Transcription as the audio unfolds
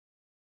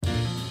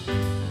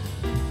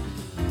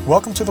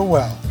Welcome to The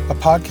Well, a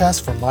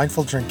podcast for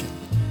mindful drinking.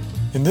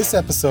 In this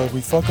episode, we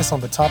focus on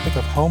the topic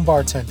of home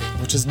bartending,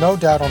 which is no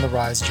doubt on the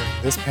rise during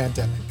this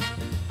pandemic.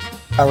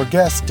 Our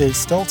guest, Dave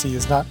Stolte,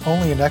 is not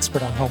only an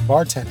expert on home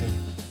bartending,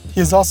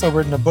 he has also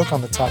written a book on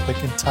the topic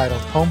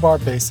entitled Home Bar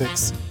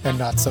Basics and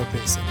Not So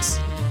Basics.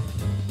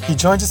 He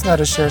joins us now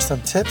to share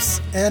some tips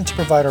and to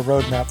provide a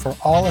roadmap for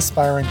all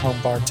aspiring home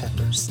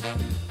bartenders.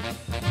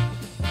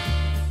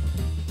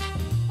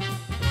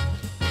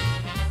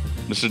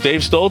 Mr.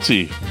 Dave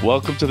Stolte,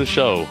 welcome to the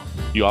show.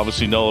 You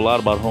obviously know a lot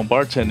about home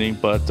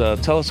bartending, but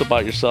tell us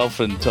about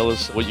yourself and tell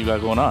us what you got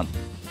going on.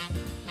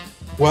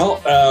 Well,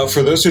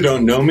 for those who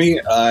don't know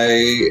me,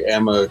 I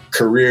am a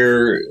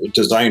career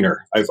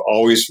designer. I've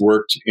always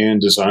worked in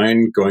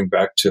design, going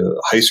back to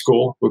high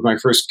school with my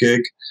first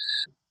gig.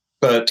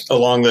 But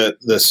along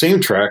the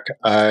same track,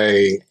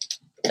 I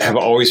have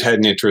always had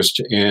an interest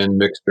in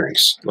mixed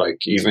drinks.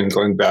 Like even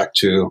going back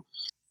to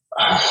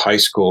high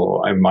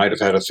school, I might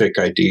have had a fake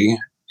ID.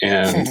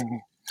 And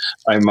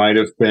I might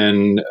have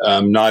been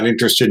not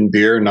interested in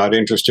beer, not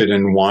interested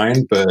in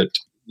wine, but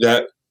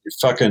that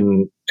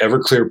fucking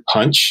Everclear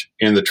punch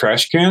in the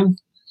trash can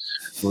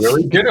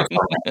really did it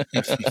for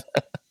me.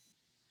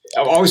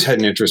 I've always had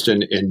an interest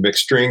in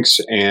mixed drinks.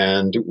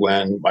 And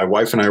when my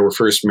wife and I were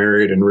first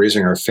married and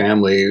raising our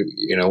family,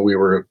 we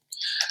were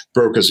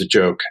broke as a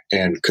joke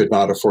and could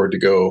not afford to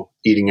go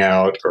eating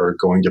out or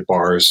going to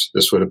bars.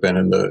 This would have been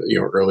in the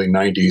early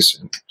 90s.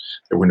 And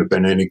there wouldn't have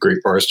been any great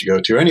bars to go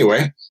to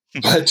anyway.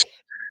 But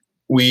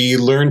we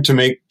learned to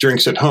make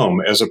drinks at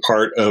home as a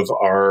part of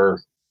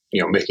our,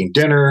 making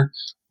dinner,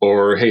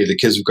 or, hey, the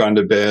kids have gone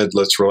to bed,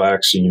 let's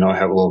relax and,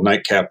 have a little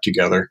nightcap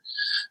together.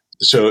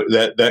 So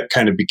that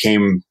kind of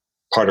became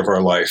part of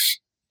our life.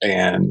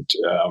 And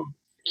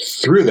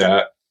through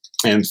that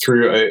and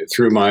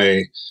through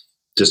my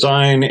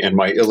design and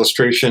my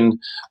illustration,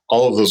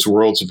 all of those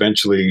worlds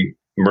eventually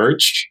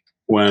merged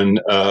when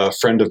a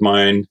friend of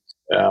mine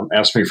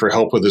asked me for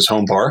help with his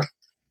home bar.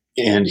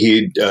 And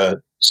he'd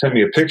sent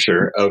me a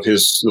picture of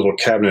his little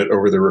cabinet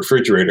over the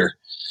refrigerator.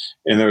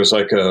 And there was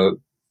like a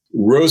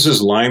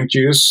Rose's lime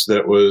juice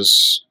that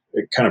was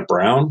kind of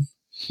brown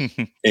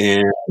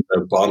and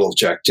a bottle of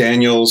Jack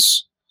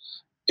Daniels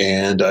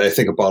and I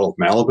think a bottle of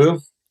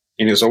Malibu.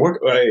 And he was like,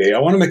 I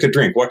want to make a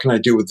drink. What can I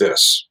do with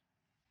this?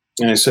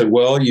 And I said,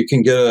 well, you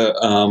can get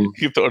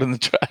You throw it in the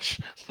trash.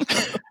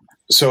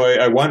 So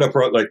I wound up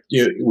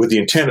with the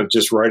intent of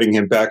just writing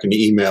him back an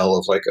email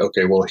of like,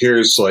 okay, well,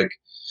 here's like,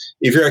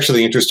 if you're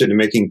actually interested in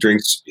making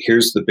drinks,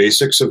 here's the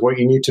basics of what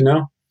you need to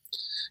know.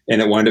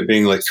 And it wound up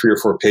being like 3 or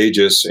 4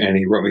 pages. And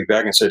he wrote me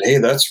back and said, hey,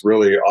 that's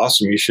really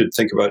awesome. You should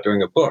think about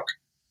doing a book.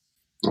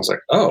 I was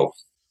like, oh,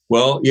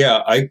 well, yeah,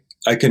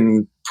 I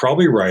can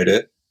probably write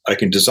it. I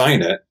can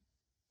design it.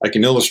 I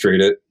can illustrate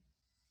it.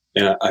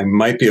 And I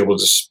might be able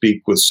to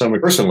speak with some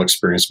personal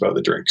experience about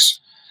the drinks.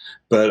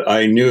 But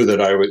I knew that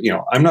I was,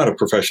 I'm not a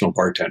professional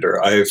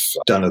bartender. I've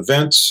done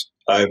events.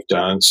 I've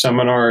done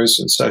seminars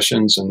and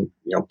sessions and,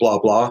 blah,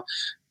 blah.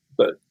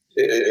 But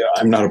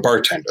I'm not a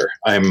bartender.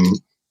 I'm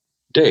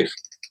Dave.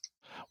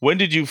 When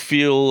did you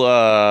feel,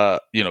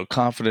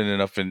 confident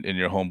enough in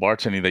your home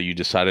bartending that you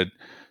decided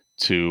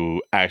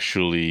to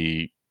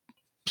actually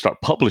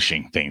start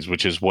publishing things,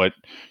 which is what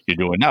you're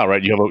doing now,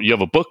 right? You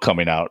have a book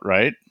coming out,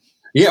 right?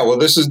 Yeah, well,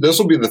 this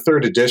will be the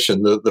 3rd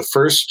edition. The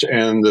first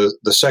and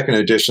the second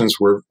editions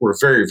were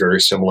very, very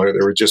similar.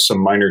 There were just some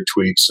minor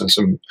tweaks and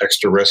some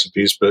extra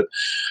recipes, but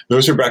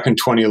those are back in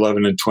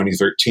 2011 and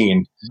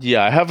 2013.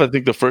 Yeah, I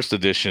think the first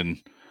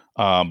edition,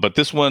 but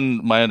this one,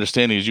 my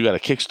understanding is you got a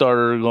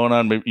Kickstarter going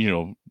on.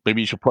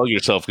 Maybe you should plug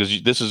yourself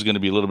because this is going to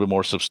be a little bit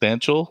more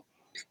substantial.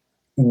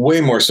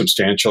 Way more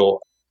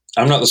substantial.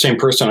 I'm not the same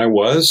person I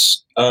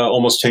was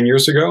almost 10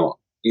 years ago.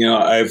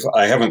 I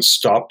haven't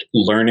stopped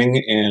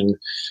learning and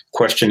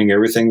questioning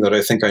everything that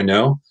I think I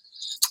know.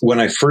 When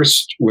I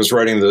first was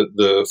writing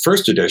the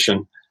first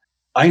edition,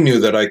 I knew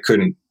that I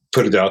couldn't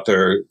put it out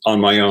there on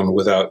my own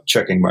without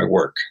checking my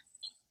work.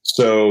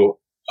 So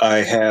I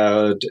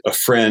had a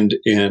friend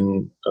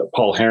in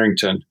Paul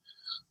Harrington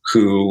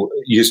who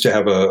used to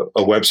have a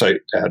website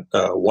at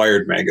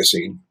Wired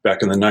magazine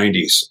back in the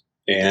 90s.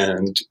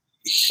 And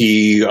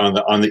he,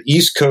 on the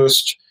East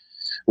Coast,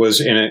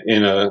 was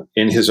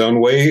in his own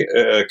way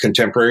a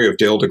contemporary of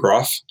Dale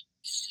DeGroff.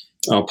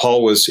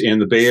 Paul was in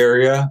the Bay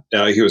Area.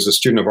 He was a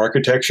student of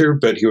architecture,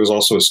 but he was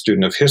also a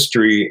student of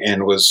history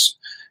and was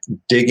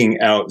digging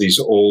out these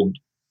old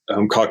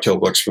cocktail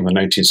books from the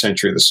 19th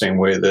century the same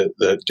way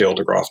that Dale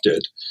DeGroff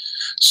did.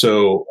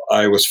 So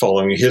I was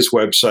following his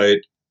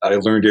website. I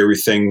learned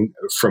everything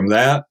from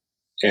that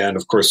and,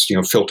 of course,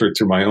 filtered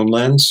through my own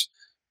lens.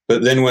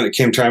 But then when it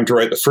came time to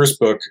write the first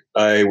book,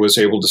 I was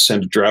able to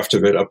send a draft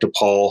of it up to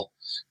Paul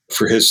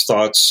for his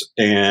thoughts.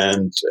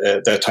 And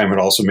at that time, it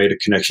also made a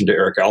connection to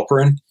Eric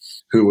Alperin,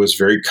 who was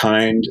very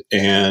kind.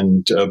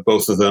 And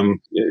both of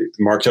them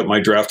marked up my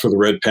draft with a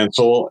red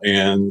pencil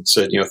and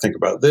said, think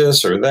about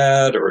this or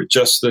that, or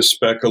adjust this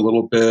spec a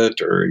little bit,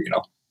 or,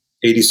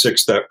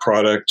 86 that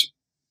product,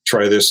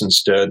 try this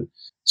instead.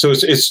 So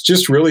it's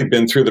just really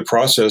been through the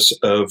process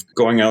of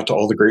going out to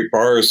all the great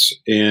bars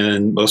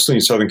mostly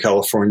in Southern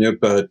California,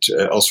 but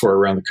elsewhere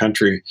around the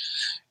country,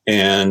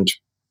 and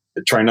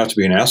trying not to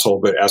be an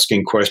asshole, but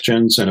asking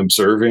questions and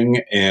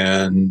observing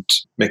and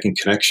making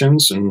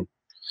connections and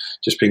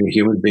just being a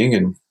human being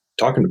and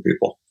talking to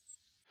people.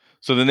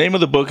 So the name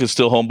of the book is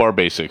still Home Bar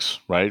Basics,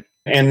 right?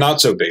 And not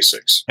so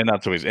basics. And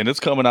not so basic. And it's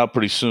coming out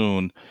pretty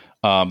soon.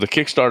 The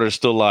Kickstarter is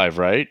still live,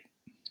 right?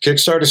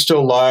 Kickstarter is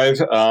still live.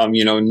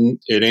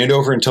 It ain't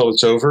over until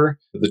it's over.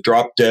 The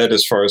drop dead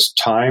as far as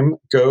time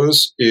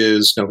goes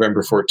is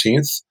November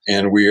 14th.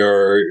 And we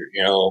are,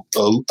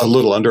 a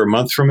little under a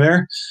month from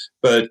there.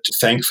 But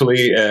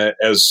thankfully,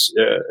 as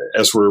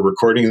we're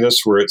recording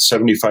this, we're at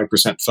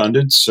 75%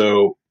 funded.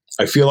 So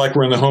I feel like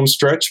we're in the home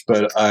stretch,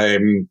 but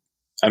I'm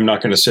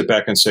not going to sit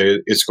back and say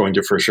it's going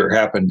to for sure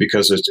happen,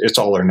 because it's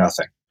all or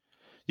nothing.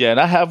 Yeah, and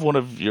I have one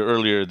of your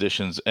earlier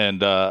editions,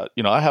 and I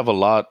have a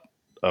lot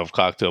of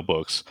cocktail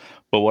books.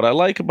 But what I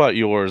like about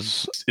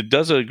yours, it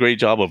does a great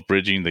job of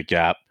bridging the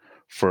gap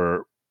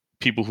for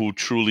people who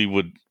truly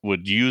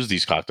would use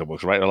these cocktail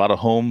books, right? A lot of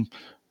home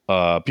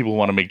people who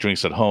want to make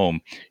drinks at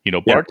home.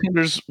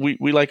 Bartenders, we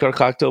like our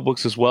cocktail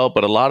books as well,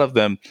 but a lot of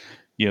them,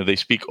 they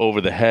speak over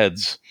the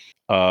heads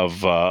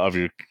of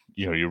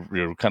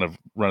your kind of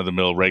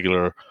run-of-the-mill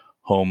regular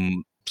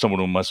home, someone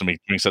who wants to make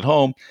drinks at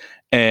home.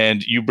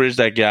 And you bridge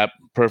that gap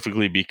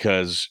perfectly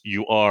because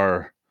you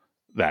are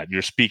that.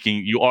 You're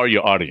speaking, you are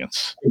your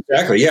audience.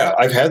 Exactly. Yeah.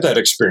 I've had that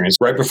experience.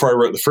 Right before I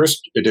wrote the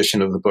first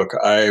edition of the book,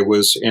 I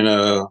was in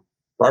a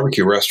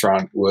barbecue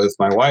restaurant with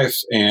my wife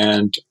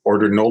and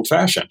ordered an old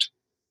fashioned.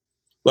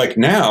 Like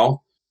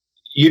now,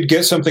 you'd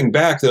get something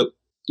back that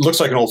looks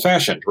like an old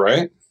fashioned,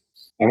 right?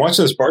 I'm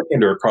watching this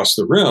bartender across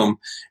the room,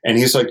 and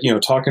he's like,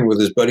 talking with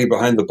his buddy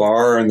behind the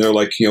bar, and they're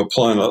like,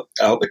 pulling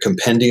out the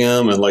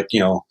compendium, and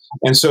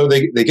and so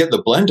they get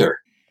the blender,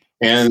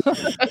 and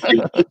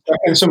he puts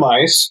in some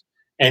ice,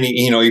 and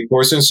he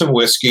pours in some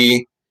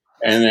whiskey,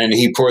 and then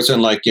he pours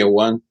in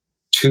 1-2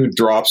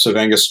 drops of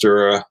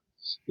Angostura,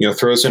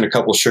 throws in a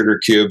couple sugar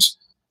cubes,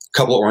 a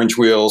couple orange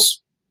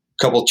wheels,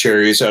 a couple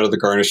cherries out of the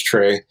garnish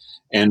tray,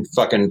 and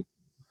fucking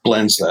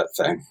blends that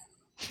thing.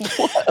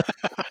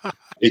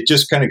 It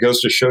just kind of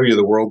goes to show you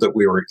the world that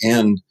we were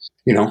in,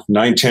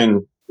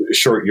 9-10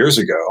 short years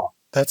ago.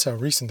 That's how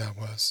recent that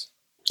was.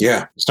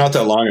 Yeah, it's not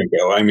that long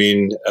ago. I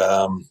mean,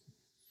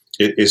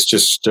 it's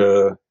just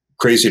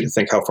crazy to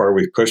think how far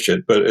we've pushed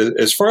it. But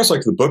as far as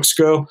the books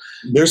go,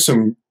 there's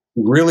some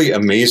really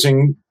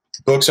amazing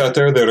books out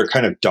there that are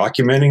kind of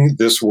documenting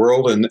this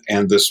world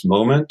and this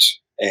moment.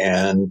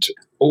 And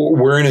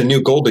we're in a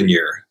new golden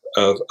year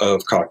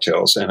of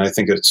cocktails. And I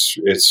think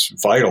it's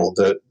vital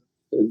that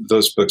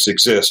those books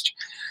exist.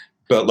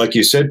 But like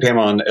you said,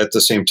 Pam, at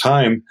the same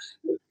time,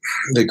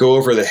 they go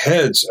over the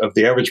heads of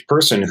the average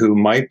person who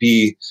might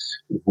be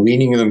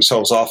weaning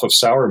themselves off of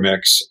sour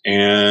mix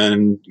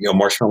and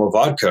marshmallow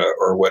vodka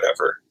or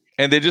whatever.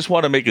 And they just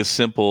want to make a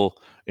simple,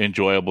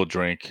 enjoyable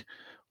drink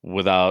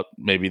without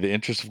maybe the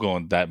interest of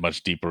going that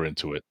much deeper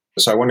into it.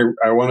 So I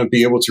want to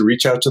be able to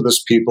reach out to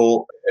those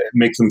people,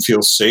 make them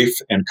feel safe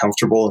and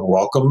comfortable and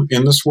welcome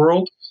in this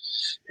world,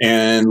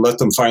 and let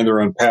them find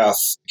their own path,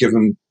 give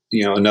them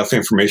enough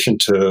information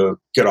to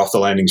get off the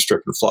landing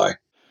strip and fly.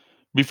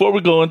 Before we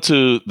go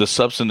into the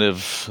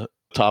substantive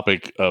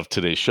topic of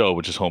today's show,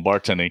 which is home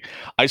bartending,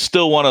 I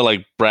still want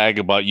to brag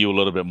about you a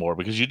little bit more,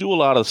 because you do a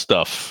lot of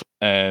stuff,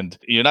 and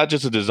you're not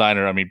just a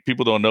designer. I mean,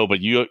 people don't know,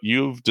 but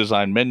you've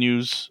designed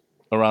menus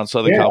around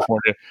Southern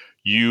California.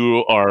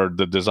 You are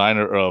the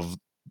designer of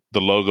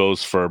the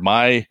logos for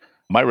my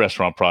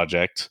restaurant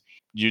project.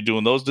 You're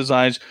doing those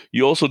designs.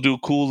 You also do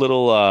cool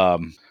little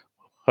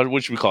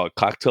what should we call it?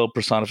 Cocktail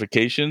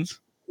personifications?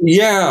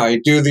 Yeah, I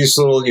do these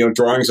little,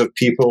 drawings of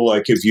people,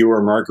 like if you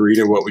were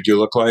Margarita, what would you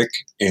look like?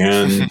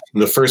 And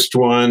the first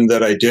one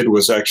that I did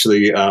was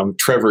actually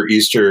Trevor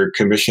Easter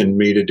commissioned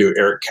me to do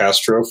Eric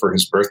Castro for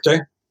his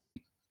birthday.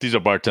 These are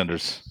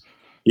bartenders.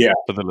 Yeah.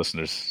 For the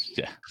listeners.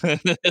 Yeah.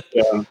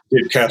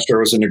 Did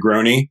Castro as a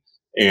Negroni,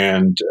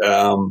 and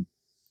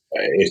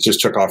it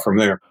just took off from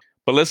there.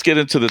 But let's get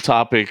into the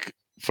topic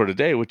for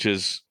today, which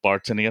is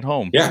bartending at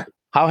home. Yeah.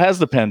 How has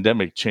the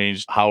pandemic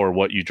changed how or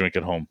what you drink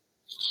at home?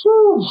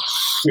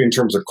 In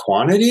terms of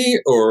quantity,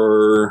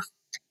 or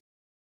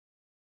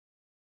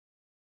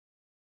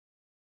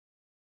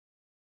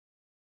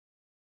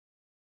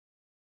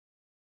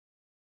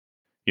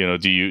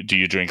do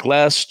you drink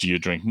less? Do you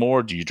drink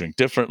more? Do you drink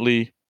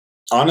differently?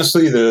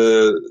 Honestly,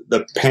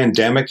 the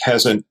pandemic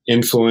hasn't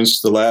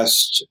influenced the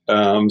last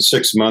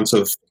 6 months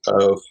of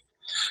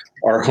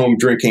our home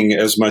drinking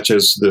as much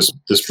as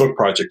this book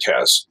project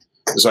has.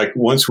 It's like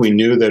once we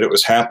knew that it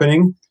was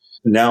happening,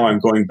 now I'm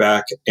going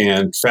back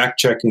and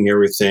fact-checking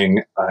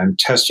everything. I'm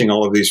testing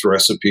all of these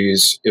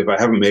recipes. If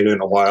I haven't made it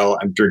in a while,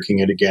 I'm drinking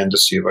it again to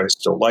see if I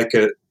still like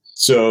it.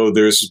 So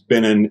there's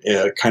been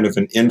kind of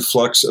an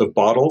influx of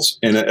bottles.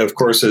 And of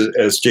course,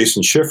 as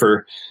Jason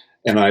Schiffer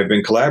and I have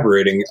been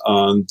collaborating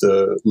on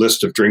the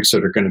list of drinks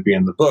that are going to be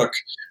in the book,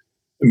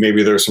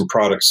 maybe there are some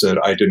products that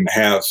I didn't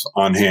have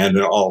on hand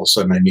and all of a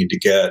sudden I need to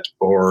get,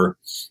 or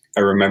I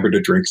remembered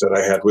a drink that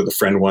I had with a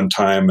friend one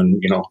time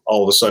and,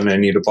 all of a sudden I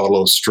need a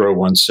bottle of Stro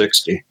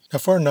 160. Now,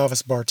 for a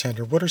novice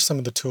bartender, what are some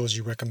of the tools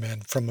you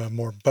recommend from a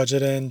more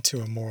budget end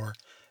to a more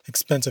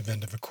expensive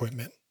end of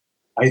equipment?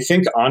 I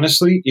think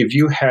honestly, if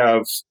you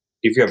have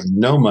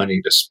no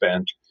money to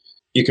spend,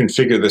 you can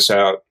figure this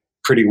out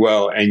pretty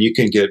well, and you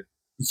can get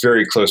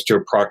very close to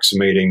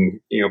approximating,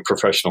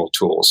 professional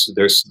tools.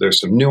 There's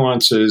some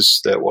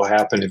nuances that will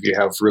happen if you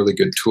have really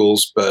good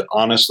tools, but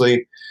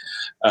honestly,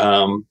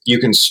 you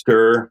can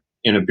stir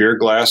in a beer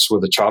glass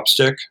with a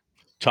chopstick.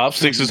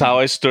 Chopsticks is how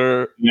I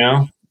stir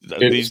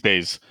these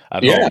days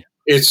at home.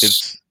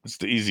 It's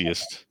the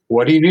easiest.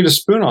 What do you need a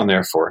spoon on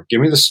there for?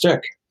 Give me the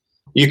stick.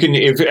 You can,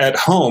 if at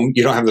home,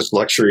 you don't have this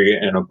luxury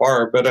in a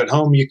bar, but at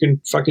home you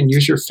can fucking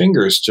use your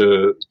fingers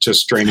to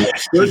strain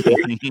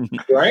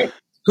it, right?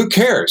 Who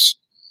cares?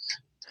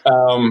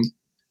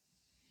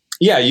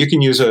 You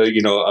can use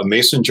a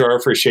mason jar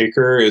for a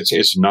shaker.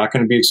 It's not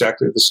going to be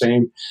exactly the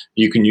same.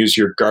 You can use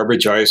your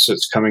garbage ice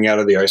that's coming out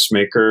of the ice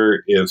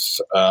maker if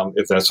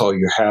that's all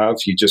you have.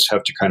 You just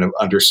have to kind of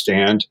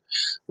understand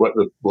what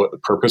the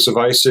purpose of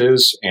ice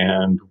is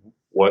and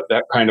what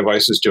that kind of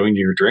ice is doing to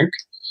your drink.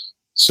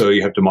 So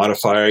you have to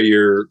modify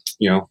your,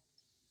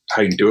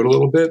 how you do it a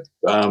little bit.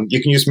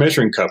 You can use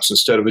measuring cups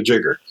instead of a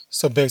jigger.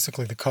 So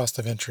basically the cost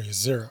of entry is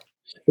zero.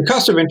 The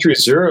cost of entry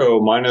is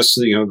zero minus,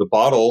 the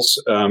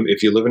bottles.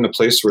 If you live in a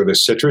place where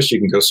there's citrus, you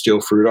can go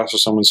steal fruit off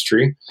of someone's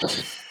tree.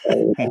 It's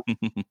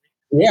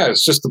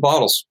just the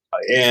bottles.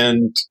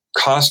 And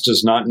cost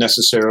does not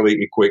necessarily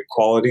equate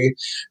quality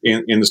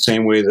in the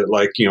same way that,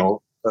 like,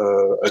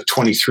 a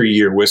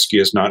 23-year whiskey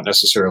is not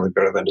necessarily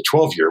better than a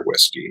 12-year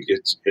whiskey.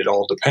 It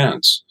all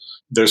depends.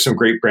 There's some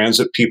great brands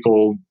that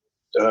people,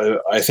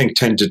 I think,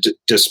 tend to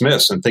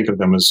dismiss and think of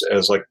them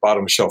as like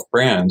bottom shelf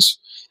brands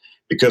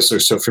because they're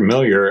so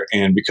familiar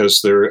and because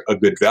they're a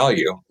good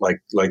value, like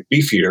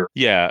Beefeater.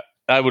 Yeah,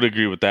 I would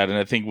agree with that. And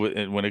I think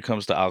when it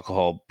comes to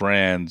alcohol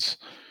brands,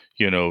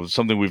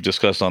 something we've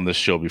discussed on this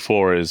show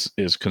before is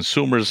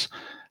consumers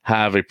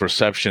have a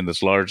perception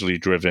that's largely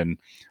driven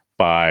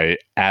by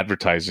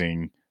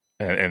advertising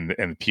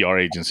and PR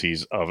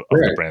agencies of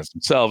the brands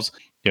themselves.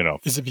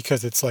 Is it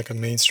because it's like a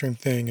mainstream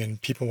thing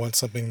and people want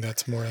something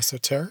that's more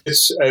esoteric?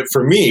 It's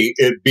for me,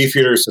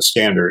 Beefeater is a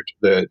standard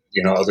that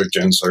other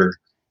gins are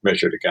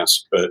measured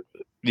against. But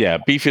yeah,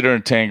 Beefeater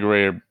and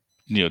Tanqueray are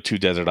two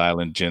desert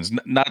island gins.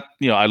 Not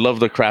I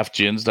love the craft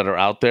gins that are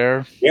out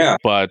there. Yeah,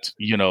 but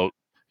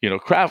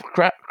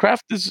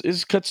craft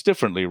is cuts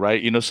differently,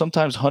 right?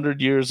 Sometimes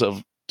 100 years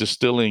of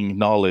distilling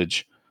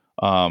knowledge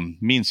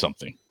means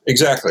something.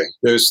 Exactly.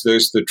 There's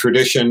the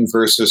tradition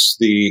versus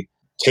the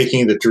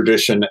taking the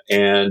tradition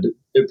and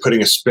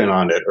putting a spin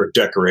on it or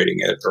decorating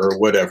it or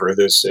whatever.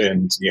 That's I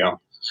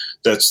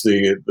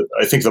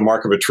think the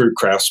mark of a true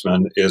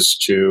craftsman is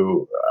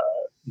to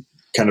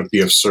kind of be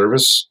of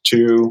service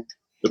to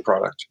the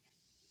product.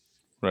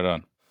 Right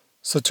on.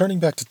 So turning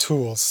back to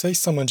tools, say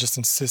someone just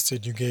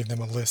insisted you gave them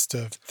a list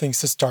of things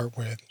to start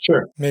with.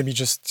 Sure. Maybe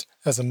just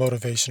as a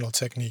motivational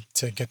technique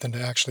to get them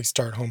to actually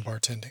start home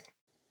bartending.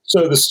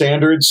 So the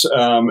standards,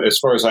 as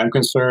far as I'm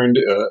concerned,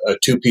 a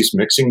two-piece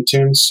mixing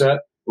tin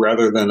set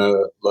rather than a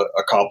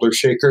cobbler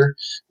shaker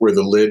where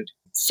the lid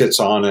fits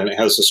on and it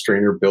has a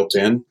strainer built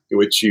in,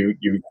 which you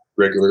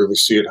regularly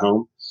see at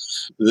home.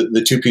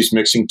 The two-piece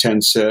mixing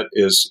tin set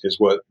is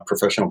what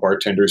professional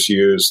bartenders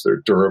use. They're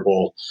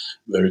durable.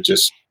 They're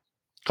just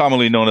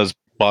commonly known as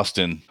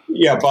Boston.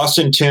 Yeah,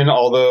 Boston tin.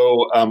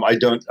 Although I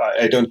don't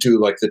do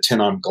like the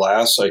tin on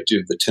glass. I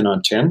do the tin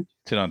on tin.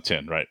 Tin on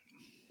tin, right?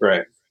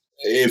 Right.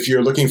 If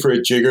you're looking for a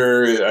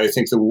jigger, I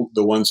think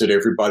the ones that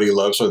everybody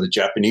loves are the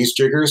Japanese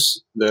jiggers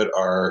that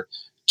are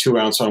 2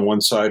 ounce on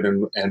one side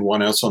and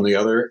 1 ounce on the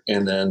other.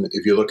 And then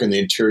if you look in the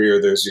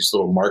interior, there's these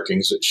little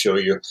markings that show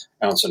you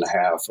 1.5 ounces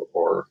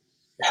or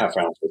 1/2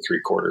 ounce or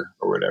 3/4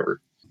 or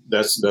whatever.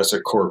 That's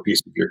a core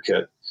piece of your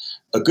kit.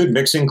 A good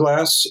mixing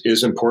glass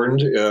is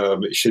important.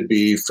 It should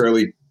be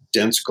fairly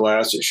dense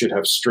glass. It should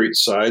have straight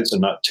sides and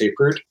not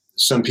tapered.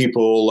 Some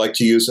people like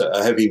to use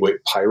a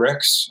heavyweight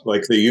Pyrex.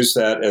 Like they use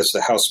that as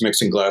the house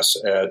mixing glass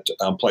at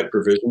Polite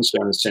Provisions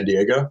down in San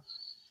Diego.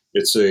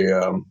 It's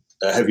a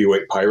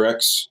heavyweight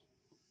Pyrex,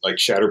 like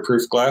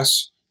shatterproof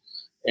glass.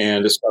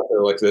 And it's got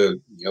like the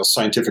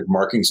scientific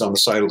markings on the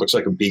side. It looks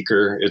like a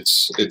beaker.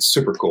 It's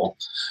super cool.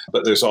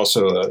 But there's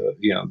also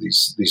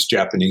these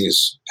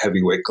Japanese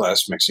heavyweight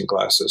glass mixing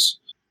glasses.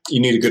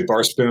 You need a good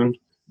bar spoon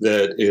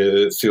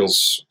that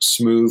feels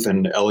smooth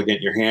and elegant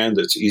in your hand.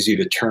 That's easy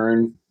to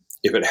turn.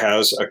 If it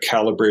has a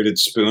calibrated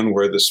spoon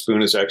where the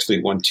spoon is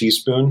actually 1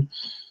 teaspoon,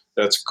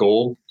 that's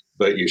gold.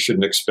 But you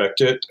shouldn't expect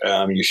it.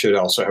 You should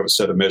also have a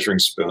set of measuring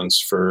spoons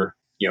for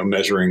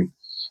measuring.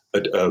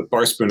 A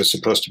bar spoon is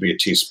supposed to be a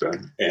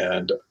teaspoon,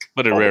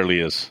 but it rarely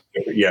is.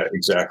 Yeah,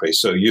 exactly.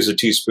 So use a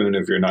teaspoon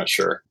if you're not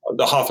sure.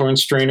 The Hawthorne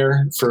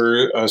strainer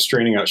for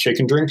straining out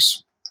shaken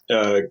drinks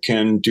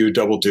can do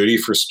double duty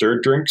for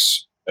stirred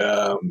drinks,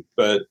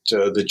 but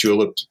the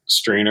Julep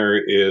strainer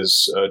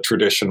is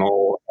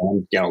traditional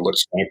and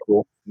looks kind of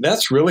cool.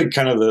 That's really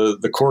kind of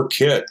the core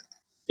kit.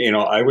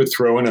 I would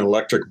throw in an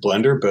electric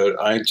blender, but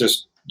I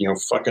just,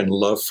 fucking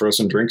love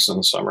frozen drinks in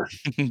the summer.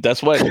 Maybe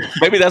that's why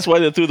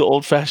they threw the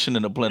old fashioned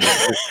in a blender,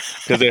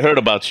 because they heard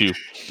about you.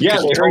 Yeah,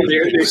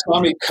 they saw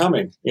me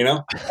coming,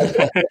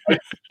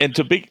 And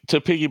to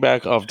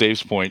piggyback off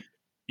Dave's point,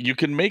 you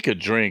can make a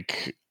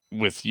drink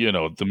with,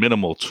 the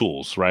minimal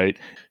tools, right?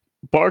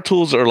 Bar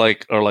tools are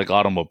like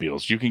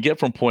automobiles. You can get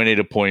from point A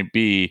to point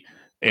B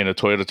in a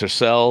Toyota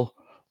Tercel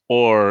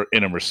or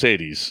in a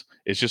Mercedes.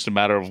 It's just a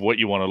matter of what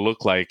you want to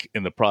look like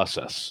in the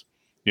process.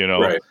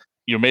 Right.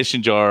 Your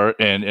mason jar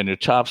and your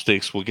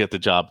chopsticks will get the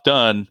job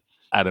done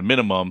at a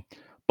minimum.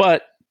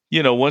 But,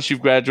 once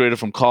you've graduated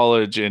from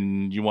college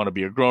and you want to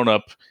be a grown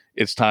up,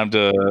 it's time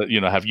to,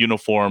 have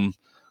uniform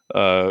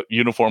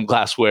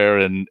glassware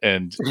and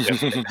and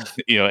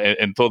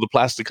throw the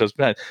plastic cups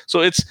behind. So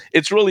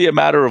it's really a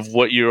matter of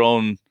what your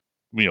own,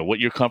 what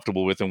you're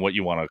comfortable with and what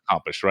you want to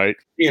accomplish, right?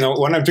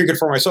 When I'm drinking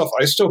for myself,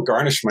 I still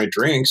garnish my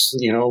drinks,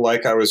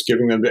 like I was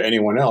giving them to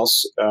anyone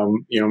else.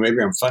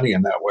 Maybe I'm funny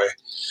in that way,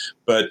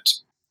 but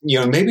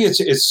maybe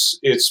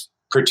it's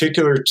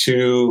particular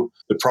to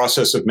the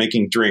process of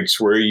making drinks,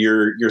 where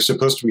you're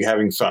supposed to be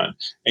having fun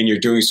and you're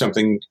doing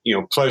something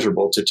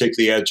pleasurable to take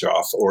the edge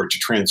off, or to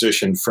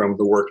transition from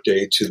the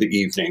workday to the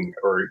evening,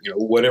 or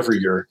whatever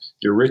your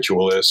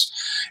ritual is.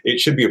 It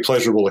should be a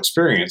pleasurable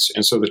experience,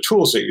 and so the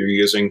tools that you're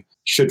using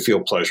should feel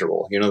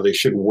pleasurable. They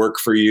should work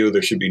for you.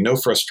 There should be no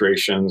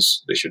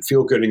frustrations. They should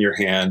feel good in your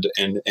hand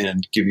and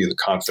give you the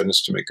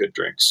confidence to make good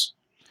drinks.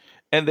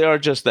 And they are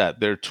just that.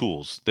 They're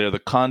tools. They're the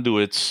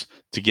conduits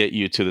to get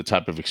you to the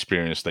type of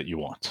experience that you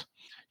want.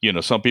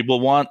 Some people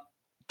want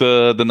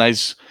the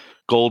nice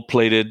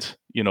gold-plated,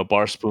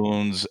 bar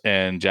spoons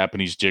and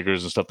Japanese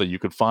jiggers and stuff that you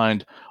could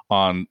find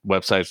on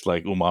websites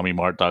like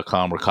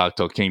umamimart.com or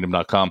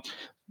cocktailkingdom.com.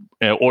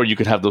 Or you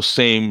could have those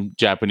same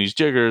Japanese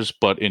jiggers,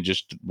 but in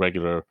just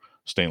regular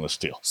stainless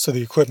steel. So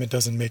the equipment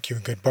doesn't make you a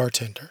good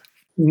bartender?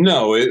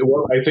 No.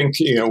 I think,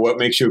 what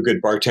makes you a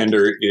good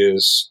bartender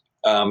is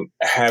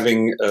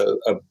having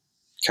a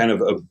kind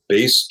of a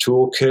base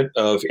toolkit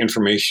of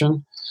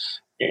information,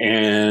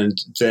 and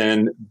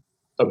then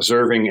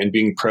observing and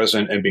being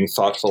present and being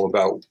thoughtful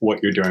about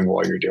what you're doing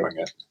while you're doing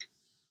it.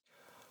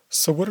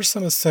 So what are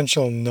some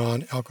essential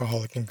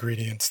non-alcoholic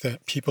ingredients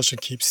that people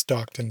should keep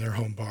stocked in their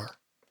home bar?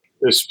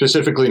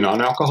 Specifically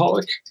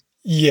non-alcoholic?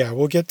 Yeah,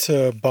 we'll get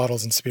to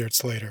bottles and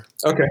spirits later.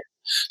 Okay.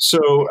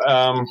 So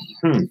a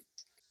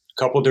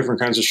couple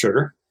different kinds of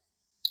sugar.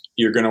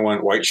 You're going to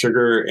want white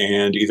sugar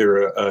and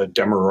either a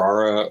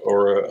Demerara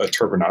or a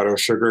turbinado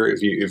sugar.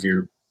 If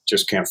you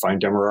just can't find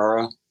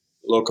Demerara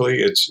locally,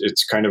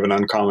 it's kind of an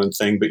uncommon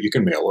thing, but you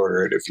can mail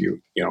order it if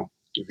you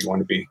want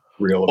to be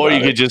real about it. Or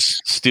you could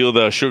just steal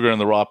the sugar and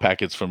the raw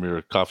packets from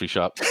your coffee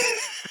shop.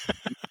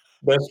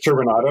 That's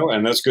turbinado,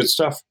 and that's good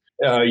stuff.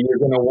 You're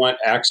going to want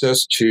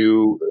access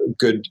to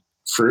good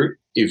fruit.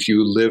 If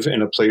you live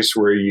in a place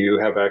where you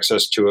have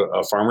access to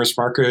a farmer's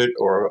market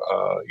or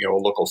a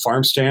local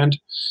farm stand,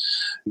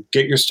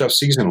 get your stuff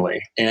seasonally.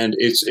 And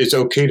it's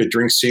okay to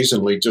drink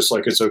seasonally, just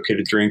like it's okay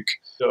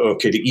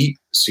to eat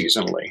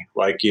seasonally.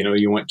 Like,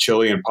 you want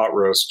chili and pot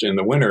roast in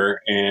the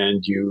winter,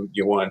 and you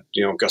want,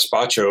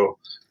 gazpacho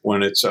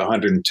when it's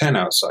 110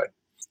 outside.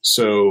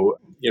 So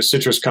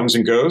citrus comes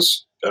and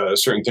goes.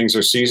 Certain things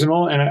are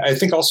seasonal. And I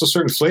think also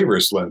certain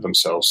flavors lend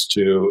themselves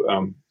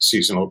to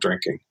seasonal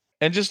drinking.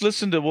 And just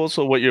listen to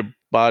also what your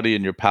body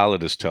and your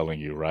palate is telling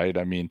you, right?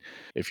 I mean,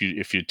 if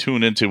you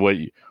tune into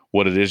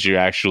what it is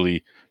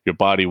your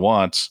body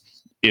wants,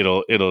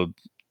 it'll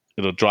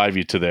drive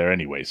you to there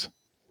anyways.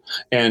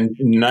 And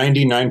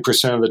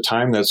 99% of the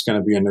time, that's going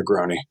to be a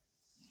Negroni.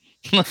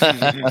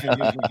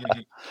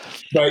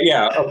 But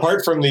yeah,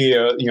 apart from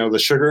the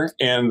sugar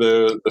and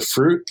the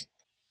fruit,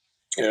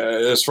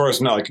 as far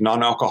as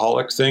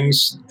non-alcoholic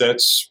things,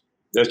 that's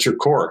your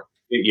core.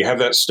 You have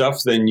that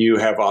stuff, then you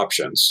have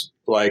options.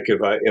 Like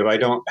if I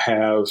don't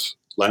have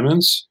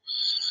lemons,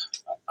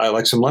 I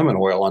like some lemon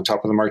oil on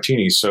top of the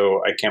martini.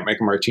 So I can't make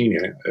a martini.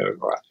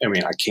 I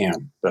mean, I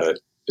can, but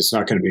it's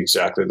not going to be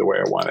exactly the way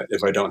I want it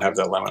if I don't have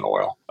that lemon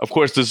oil. Of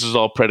course, this is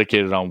all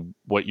predicated on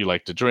what you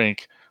like to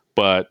drink.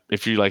 But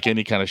if you like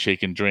any kind of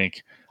shaken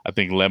drink, I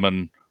think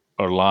lemon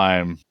or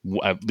lime,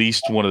 at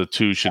least one of the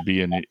two should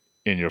be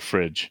in your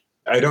fridge.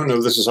 I don't know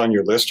if this is on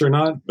your list or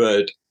not,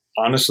 but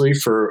honestly,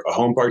 for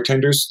home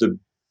bartenders, the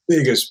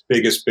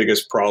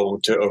biggest problem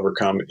to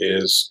overcome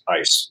is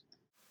ice.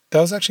 That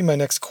was actually my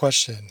next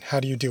question. How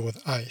do you deal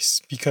with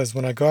ice? Because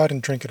when I go out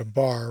and drink at a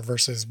bar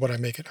versus what I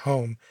make at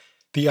home,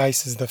 the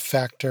ice is the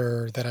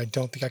factor that I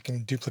don't think I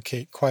can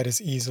duplicate quite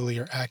as easily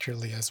or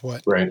accurately as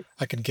what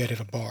I could get at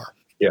a bar.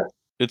 Yeah.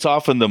 It's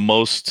often the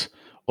most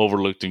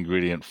overlooked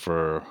ingredient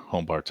for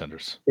home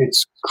bartenders.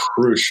 It's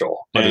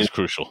crucial. It is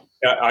crucial.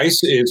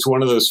 Ice is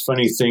one of those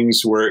funny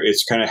things where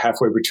it's kind of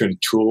halfway between a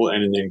tool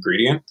and an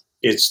ingredient.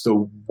 It's the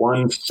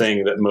one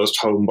thing that most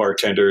home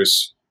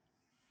bartenders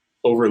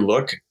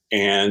overlook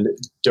and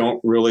don't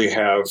really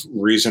have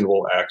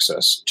reasonable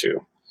access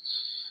to.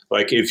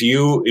 Like if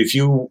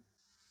you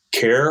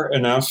care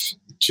enough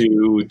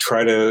to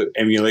try to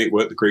emulate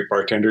what the great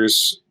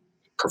bartenders,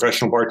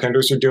 professional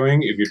bartenders are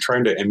doing, if you're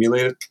trying to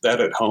emulate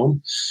that at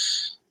home,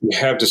 you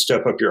have to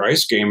step up your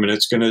ice game, and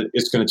it's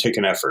gonna take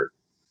an effort.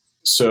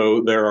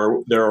 So there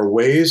are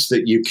ways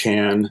that you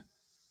can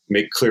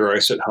make clear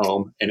ice at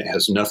home, and it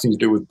has nothing to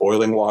do with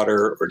boiling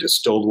water or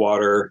distilled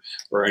water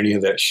or any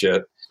of that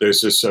shit.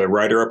 There's this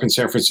writer up in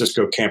San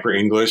Francisco, Camper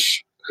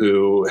English,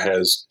 who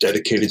has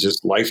dedicated his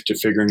life to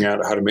figuring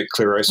out how to make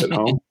clear ice at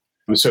home.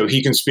 And so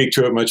he can speak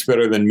to it much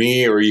better than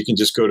me, or you can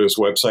just go to his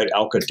website,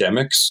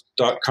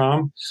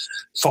 alcademics.com.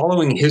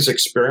 Following his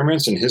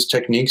experiments and his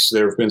techniques,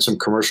 there have been some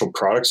commercial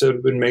products that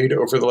have been made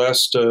over the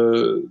last,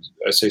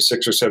 I'd say,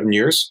 6 or 7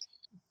 years.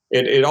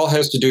 It all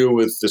has to do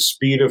with the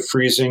speed of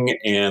freezing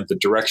and the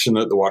direction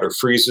that the water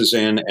freezes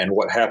in, and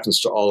what happens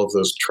to all of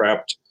those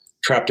trapped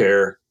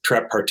air,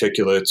 trapped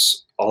particulates,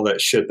 all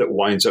that shit that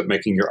winds up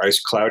making your ice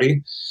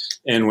cloudy.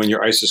 And when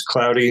your ice is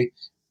cloudy,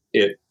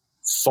 it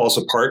falls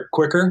apart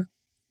quicker,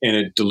 and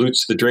it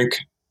dilutes the drink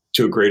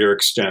to a greater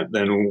extent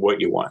than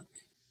what you want.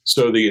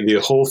 So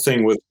the whole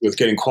thing with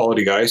getting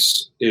quality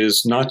ice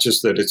is not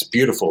just that it's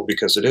beautiful,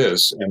 because it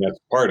is, and that's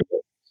part of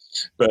it,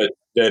 but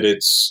that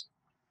it's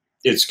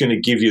going to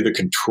give you the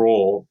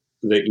control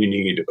that you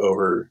need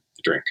over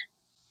the drink.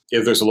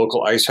 If there's a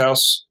local ice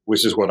house,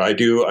 which is what I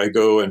do, I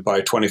go and buy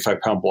a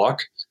 25-pound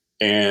block,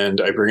 and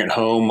I bring it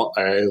home.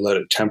 I let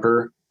it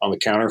temper on the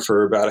counter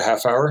for about a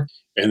half hour,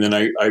 and then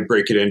I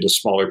break it into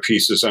smaller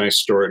pieces, and I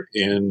store it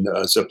in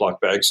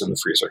Ziploc bags in the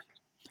freezer.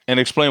 And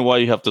explain why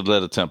you have to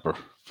let it temper,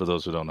 for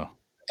those who don't know.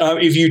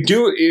 If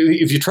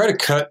you try to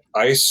cut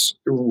ice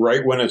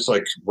right when it's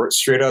like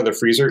straight out of the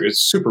freezer, it's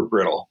super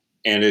brittle.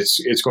 And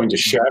it's going to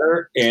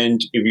shatter.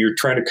 And if you're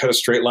trying to cut a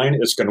straight line,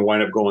 it's going to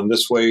wind up going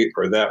this way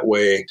or that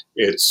way.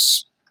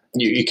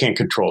 You can't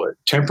control it.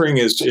 Tempering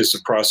is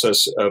the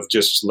process of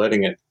just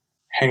letting it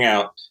hang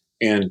out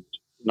and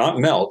not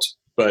melt,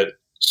 but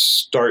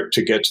start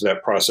to get to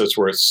that process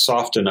where it's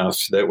soft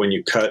enough that when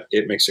you cut,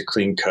 it makes a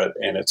clean cut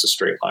and it's a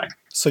straight line.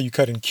 So you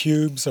cut in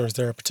cubes, or is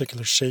there a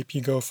particular shape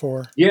you go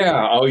for? Yeah,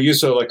 I'll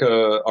use a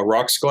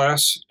rocks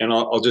glass, and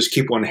I'll just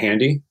keep one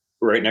handy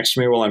right next to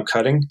me while I'm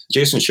cutting.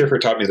 Jason Schiffer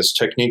taught me this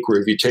technique where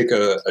if you take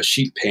a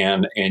sheet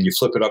pan and you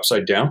flip it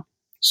upside down,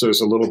 so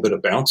there's a little bit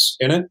of bounce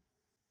in it,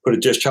 put a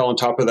dish towel on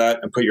top of that,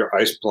 and put your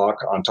ice block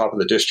on top of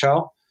the dish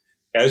towel.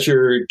 As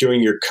you're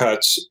doing your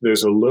cuts,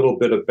 there's a little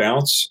bit of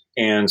bounce,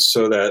 and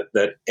so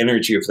that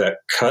energy of that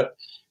cut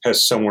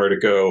has somewhere to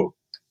go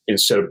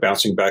instead of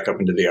bouncing back up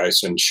into the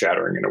ice and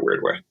shattering in a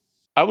weird way.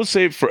 I would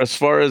say, for as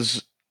far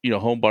as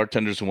home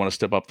bartenders who want to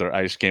step up their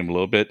ice game a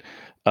little bit,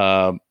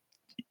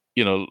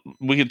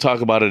 we can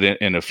talk about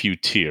it in a few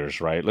tiers,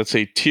 right? Let's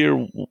say tier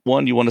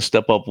 1, you want to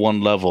step up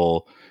one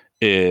level,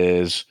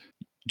 is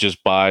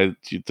just buy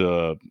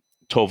the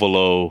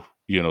Tovolo,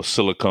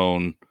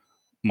 silicone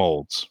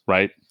molds,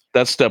 right?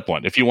 That's step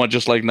 1. If you want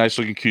just like nice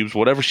looking cubes,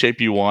 whatever shape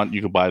you want,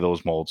 you can buy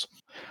those molds.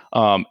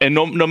 And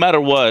no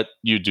matter what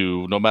you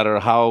do, no matter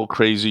how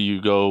crazy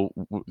you go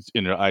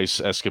in your ice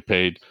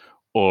escapade,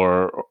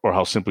 or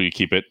how simple you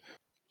keep it,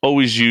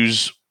 always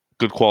use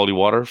good quality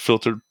water.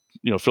 Filtered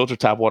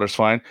tap water is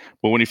fine,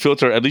 but when you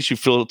filter, at least you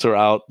filter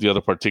out the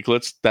other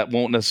particulates. That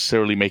won't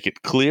necessarily make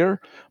it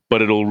clear,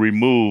 but it'll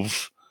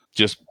remove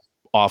just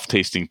off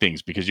tasting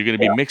things, because you're going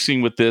to be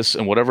mixing with this,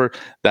 and whatever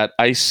that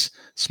ice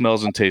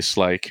smells and tastes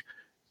like,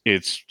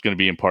 it's going to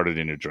be imparted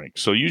in your drink.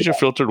 So use your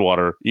filtered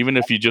water. Even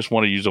if you just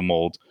want to use a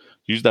mold,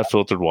 use that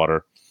filtered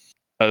water.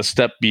 A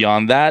step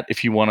beyond that,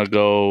 if you want to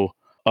go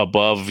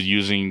above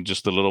using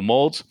just the little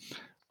molds,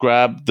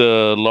 grab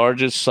the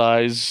largest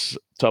size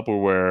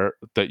Tupperware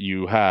that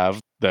you have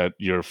that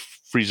your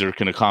freezer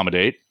can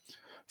accommodate.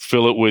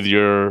 Fill it with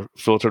your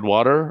filtered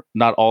water,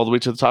 not all the way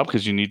to the top,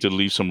 because you need to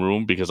leave some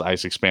room, because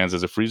ice expands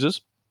as it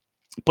freezes.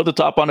 Put the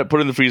top on it, put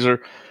it in the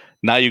freezer.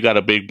 Now you got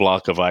a big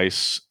block of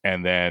ice,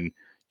 and then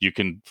you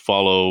can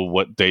follow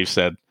what Dave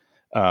said.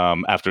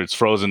 After it's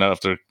frozen,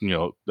 after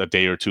a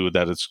day or two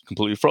that it's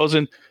completely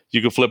frozen,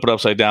 you can flip it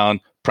upside down,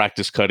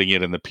 practice cutting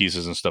it in the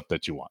pieces and stuff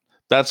that you want.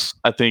 That's,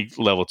 I think,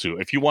 level 2.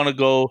 If you want to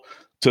go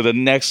to the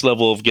next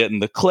level of getting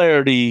the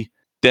clarity,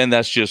 then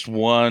that's just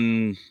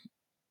one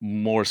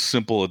more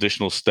simple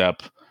additional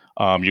step.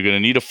 You're going to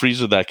need a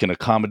freezer that can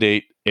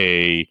accommodate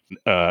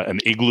an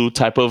igloo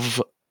type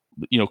of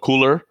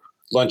cooler,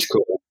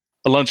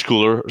 a lunch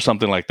cooler or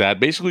something like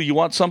that. Basically, you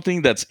want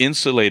something that's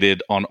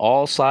insulated on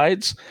all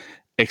sides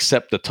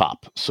except the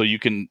top. So you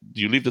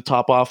leave the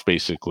top off.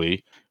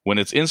 Basically, when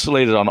it's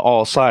insulated on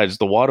all sides,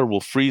 the water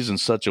will freeze in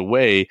such a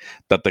way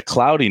that the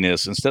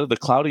cloudiness, instead of the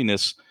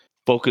cloudiness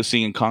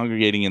focusing and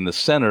congregating in the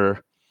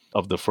center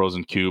of the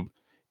frozen cube,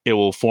 it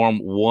will form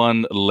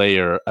one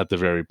layer at the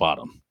very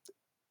bottom.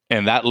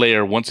 And that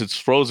layer, once it's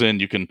frozen,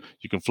 you can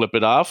flip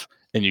it off,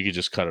 and you can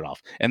just cut it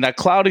off. And that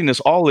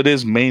cloudiness, all it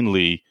is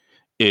mainly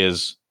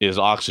is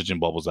oxygen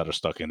bubbles that are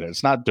stuck in there.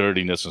 It's not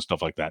dirtiness and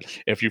stuff like that.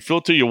 If you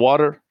filter your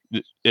water,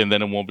 and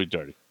then it won't be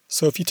dirty.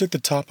 So if you took the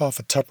top off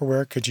a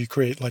Tupperware, could you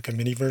create like a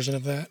mini version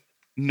of that?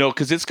 No,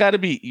 because it's got to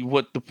be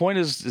what the point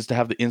is to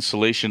have the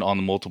insulation on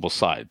the multiple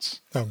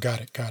sides. Oh, got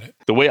it.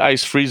 The way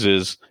ice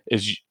freezes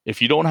is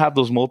if you don't have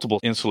those multiple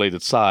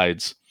insulated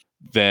sides,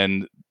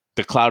 then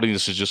the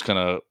cloudiness is just going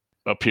to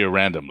appear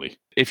randomly.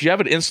 If you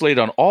have it insulated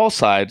on all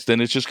sides, then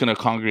it's just going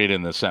to congregate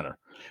in the center.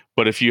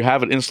 But if you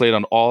have it insulated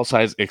on all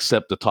sides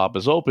except the top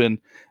is open,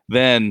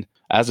 then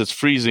as it's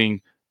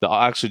freezing, the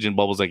oxygen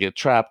bubbles that get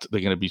trapped,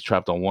 they're going to be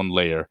trapped on one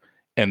layer.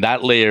 And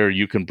that layer,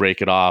 you can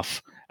break it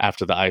off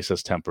after the ice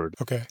has tempered.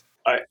 Okay.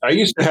 I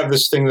used to have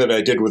this thing that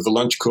I did with the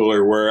lunch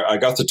cooler where I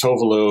got the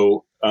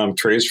Tovolo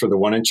trays for the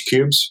 1-inch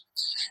cubes.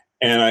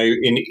 And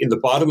in the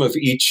bottom of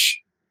each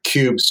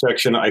cube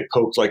section, I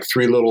poked like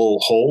 3 little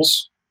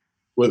holes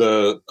with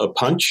a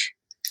punch.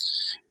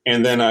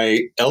 And then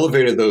I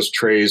elevated those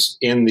trays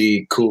in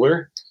the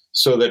cooler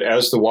so that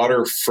as the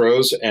water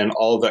froze and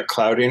all of that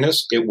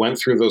cloudiness, it went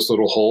through those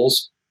little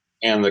holes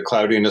and the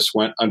cloudiness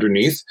went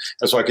underneath.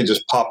 And so I could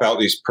just pop out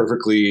these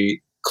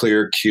perfectly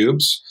clear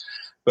cubes.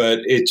 But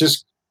it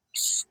just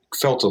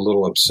felt a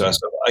little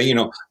obsessive.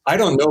 I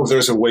don't know if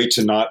there's a way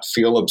to not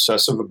feel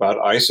obsessive about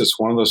ice. It's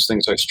one of those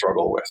things I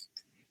struggle with.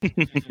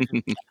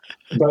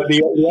 But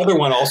the other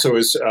one also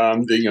is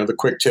the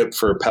quick tip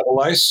for pebble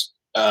ice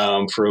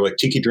for like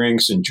tiki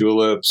drinks and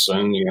juleps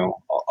and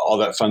all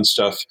that fun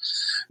stuff.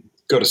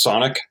 Go to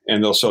Sonic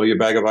and they'll sell you a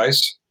bag of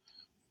ice.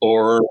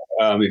 Or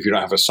if you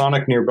don't have a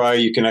Sonic nearby,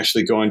 you can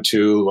actually go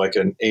into like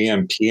an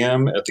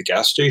AM/PM at the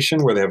gas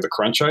station where they have the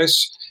crunch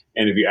ice.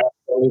 And if you ask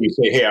them, you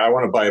say, "Hey, I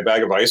want to buy a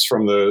bag of ice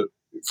from the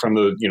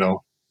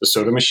the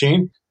soda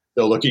machine,"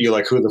 they'll look at you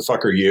like, "Who the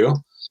fuck are you?"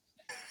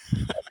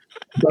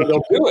 But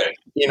they'll do it,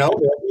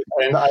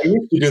 And I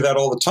used to do that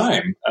all the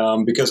time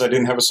because I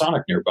didn't have a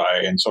Sonic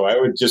nearby, and so I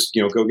would just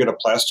go get a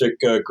plastic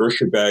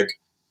grocery bag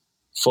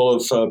full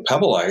of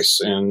pebble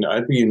ice, and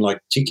I'd be in like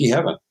tiki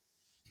heaven.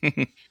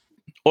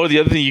 Or the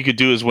other thing you could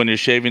do is when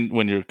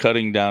you're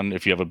cutting down,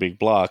 if you have a big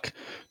block,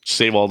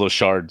 save all those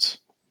shards.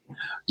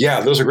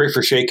 Yeah, those are great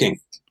for shaking.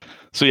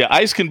 So yeah,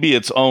 ice can be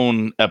its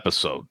own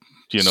episode.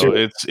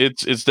 Sure.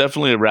 It's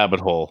definitely a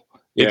rabbit hole.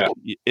 Yeah.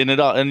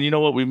 And you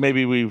know what? We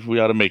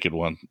ought to make it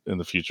one in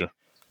the future.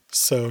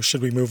 So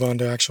should we move on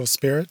to actual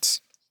spirits?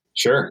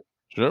 Sure.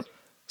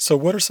 So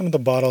what are some of the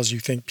bottles you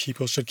think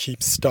people should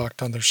keep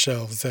stocked on their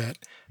shelves at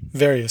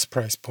various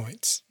price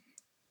points?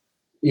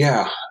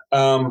 Yeah.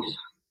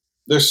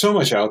 There's so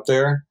much out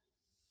there,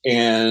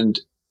 and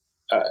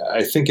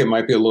I think it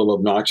might be a little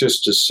obnoxious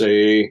to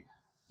say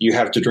you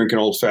have to drink an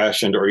old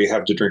fashioned or you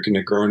have to drink a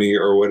Negroni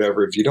or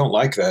whatever. If you don't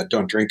like that,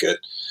 don't drink it.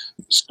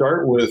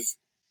 Start with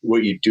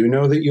what you do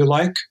know that you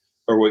like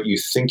or what you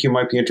think you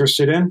might be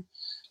interested in.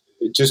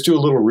 Just do a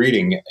little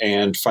reading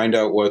and find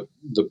out what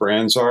the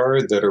brands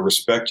are that are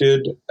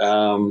respected.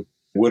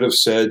 Would have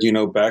said,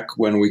 back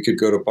when we could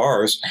go to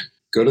bars,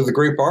 go to the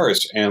great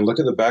bars and look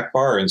at the back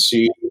bar and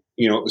see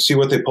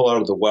what they pull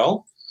out of the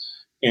well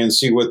and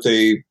see what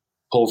they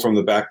pull from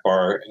the back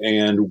bar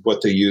and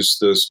what they use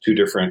those 2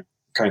 different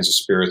kinds of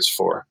spirits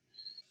for.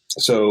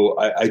 So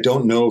I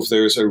don't know if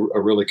there's a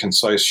really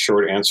concise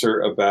short answer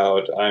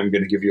about I'm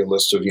going to give you a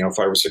list of 5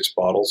 or 6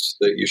 bottles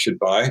that you should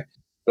buy.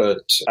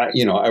 But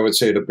I would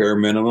say at a bare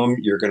minimum,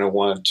 you're going to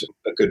want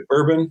a good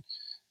bourbon,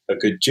 a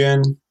good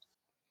gin,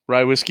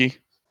 rye whiskey.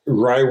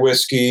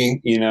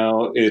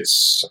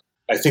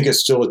 I think it's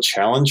still a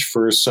challenge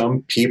for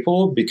some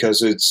people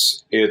because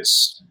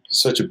it's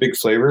such a big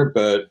flavor,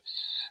 but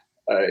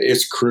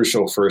it's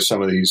crucial for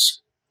some of these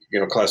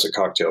classic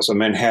cocktails. A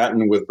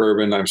Manhattan with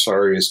bourbon, I'm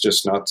sorry, is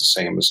just not the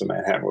same as a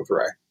Manhattan with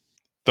rye.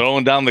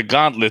 Throwing down the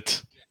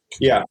gauntlet.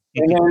 Yeah.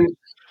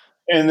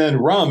 And then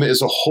rum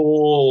is a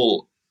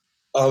whole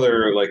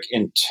other like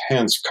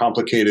intense,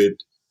 complicated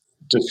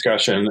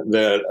discussion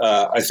that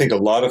I think a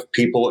lot of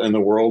people in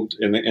the world,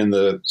 in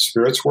the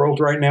spirits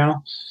world right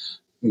now,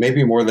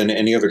 maybe more than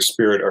any other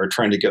spirit, are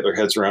trying to get their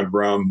heads around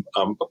rum.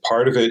 A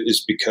part of it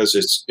is because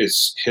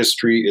its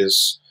history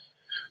is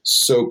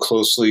so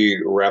closely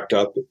wrapped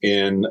up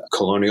in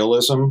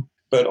colonialism,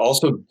 but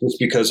also just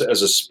because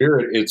as a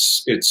spirit,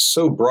 it's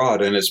so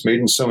broad and it's made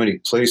in so many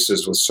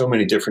places with so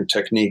many different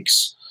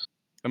techniques.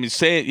 I mean,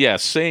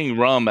 saying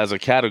rum as a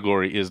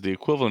category is the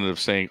equivalent of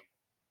saying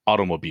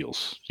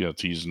automobiles,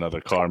 to use another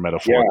car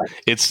metaphor.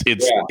 Yeah.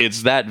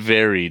 It's that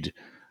varied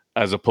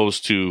as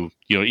opposed to,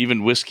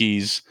 even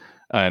whiskeys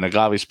and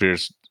agave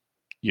spirits,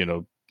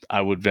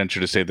 I would venture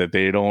to say that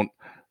they don't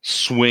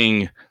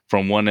swing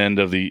from one end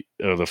of the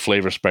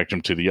flavor spectrum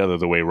to the other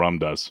the way rum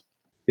does.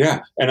 Yeah.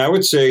 And I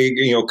would say,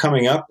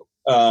 coming up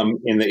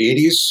in the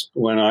 80s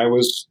when I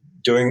was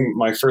doing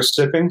my first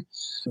sipping,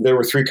 there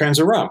were 3 kinds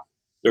of rum.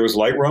 There was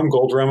light rum,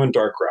 gold rum, and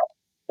dark rum.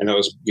 And it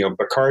was,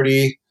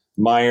 Bacardi,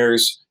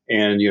 Myers,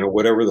 and,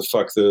 whatever the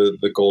fuck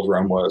the gold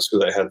rum was,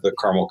 because it had the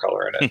caramel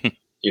color in it,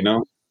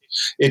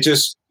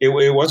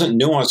 It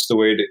wasn't nuanced the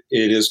way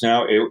it is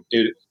now.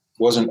 It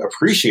wasn't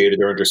appreciated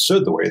or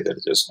understood the way that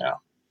it is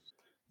now.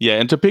 Yeah,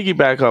 and to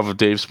piggyback off of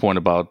Dave's point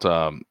about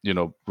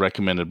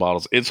recommended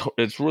bottles,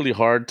 it's really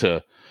hard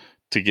to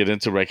get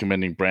into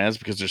recommending brands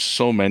because there's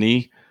so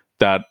many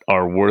that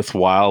are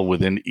worthwhile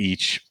within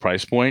each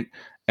price point,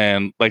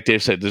 And like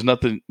Dave said, there's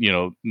nothing,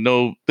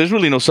 there's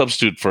really no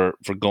substitute for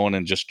going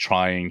and just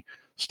trying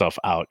stuff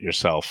out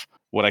yourself.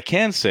 What I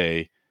can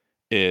say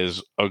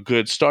is a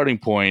good starting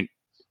point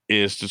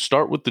is to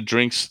start with the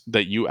drinks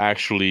that you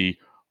actually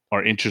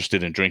are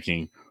interested in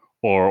drinking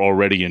or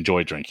already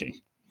enjoy drinking.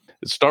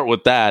 Start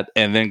with that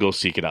and then go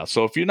seek it out.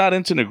 So if you're not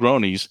into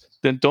Negronis,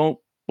 then don't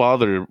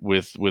bother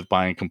with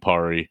buying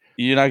Campari.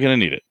 You're not going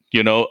to need it.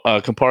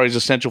 Campari is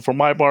essential for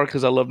my bar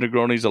because I love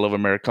Negronis, I love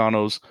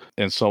Americanos,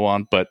 and so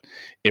on. But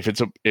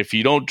if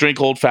you don't drink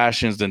old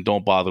fashions, then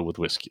don't bother with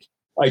whiskey.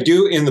 I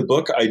do in the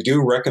book. I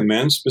do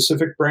recommend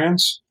specific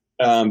brands,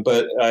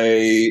 but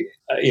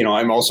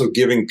I'm also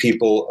giving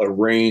people a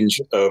range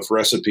of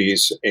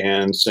recipes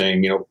and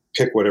saying,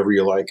 pick whatever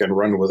you like and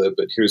run with it.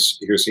 But here's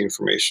the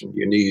information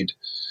you need,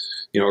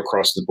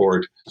 across the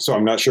board. So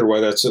I'm not sure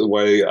why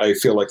I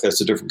feel like that's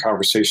a different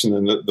conversation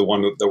than the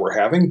one that we're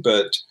having.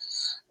 But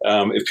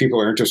if people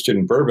are interested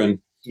in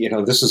bourbon,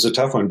 this is a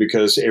tough one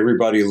because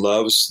everybody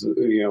loves,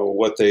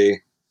 what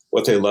they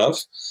love.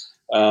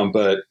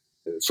 But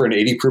for an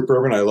 80 proof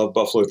bourbon, I love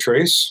Buffalo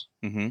Trace.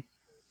 Mm-hmm.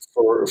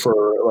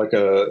 For like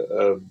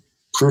a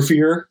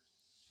proofier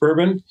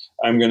bourbon,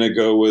 I'm going to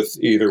go with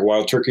either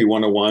Wild Turkey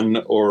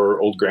 101 or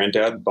Old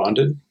Grandad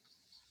Bonded.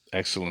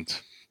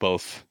 Excellent.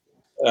 Both.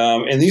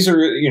 And these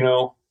are,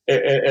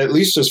 at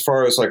least as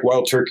far as like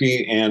Wild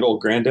Turkey and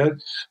Old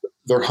Grandad,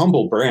 they're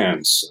humble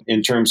brands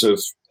in terms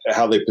of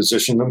how they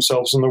position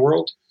themselves in the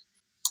world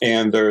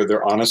and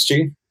their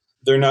honesty.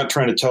 They're not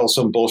trying to tell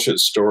some bullshit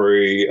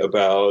story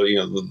about,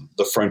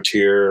 the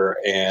frontier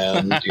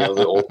and,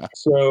 the old.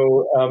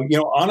 So,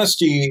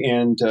 honesty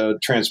and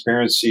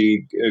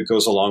transparency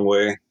goes a long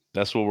way.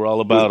 That's what we're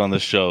all about on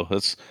this show.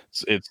 It's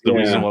the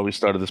reason why we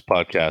started this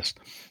podcast.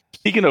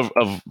 Speaking of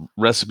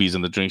recipes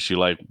and the drinks you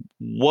like,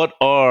 what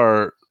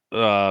are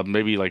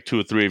maybe like 2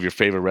 or 3 of your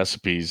favorite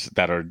recipes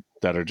that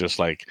are just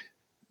like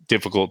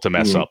difficult to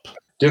mess up?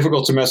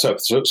 Difficult to mess up.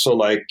 So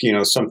like,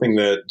 something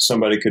that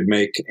somebody could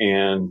make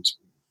and,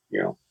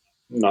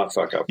 not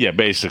fuck up. Yeah,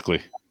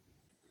 basically.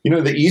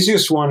 The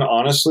easiest one,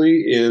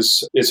 honestly,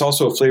 is it's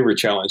also a flavor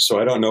challenge. So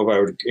I don't know if I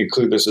would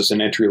include this as an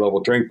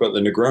entry-level drink, but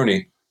the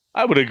Negroni.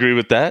 I would agree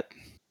with that.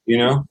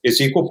 It's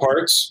equal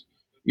parts.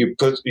 You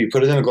put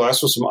it in a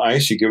glass with some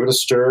ice, you give it a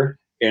stir,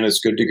 and it's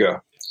good to go.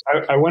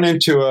 I went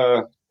into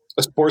a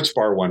sports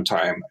bar one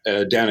time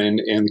down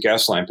in the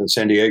gas lamp in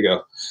San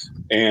Diego,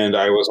 and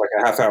I was like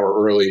a half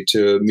hour early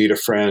to meet a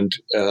friend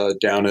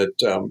down at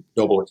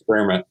Noble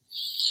Experiment.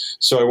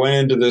 So I went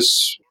into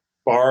this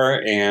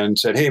bar and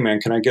said, "Hey, man,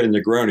 can I get a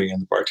Negroni?"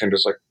 And the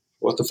bartender's like,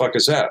 "What the fuck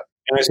is that?"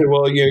 And I said,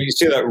 "Well, you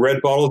see that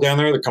red bottle down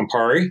there, the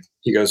Campari?"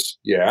 He goes,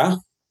 "Yeah."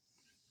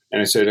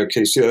 And I said,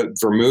 "Okay, see that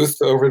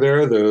vermouth over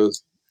there, the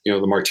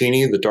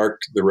martini,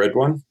 the red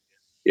one?"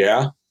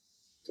 "Yeah."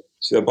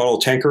 "See that bottle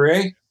of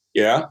Tanqueray?"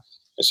 "Yeah."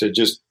 I said,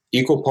 "Just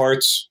equal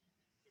parts,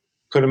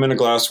 put them in a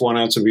glass, 1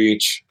 ounce of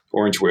each,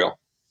 orange wheel."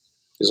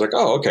 He's like,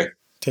 "Oh, okay."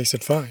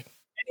 Tasted fine.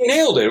 And he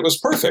nailed it. It was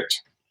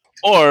perfect.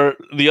 Or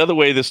the other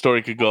way this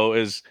story could go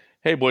is,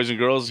 hey, boys and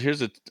girls,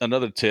 here's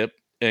another tip.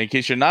 In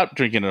case you're not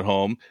drinking at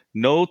home,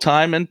 know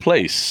time and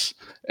place.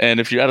 And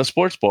if you're at a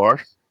sports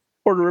bar,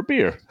 order a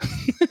beer.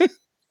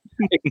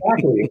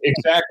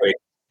 Exactly.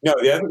 No,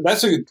 yeah,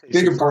 that's a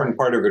big important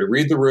part of it.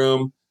 Read the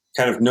room,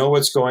 kind of know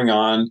what's going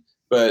on.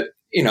 But,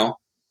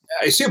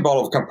 I see a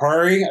bottle of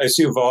Campari. I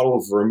see a bottle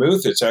of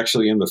vermouth. It's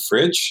actually in the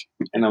fridge.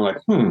 And I'm like,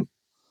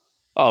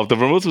 Oh, if the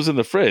vermouth was in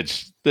the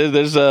fridge,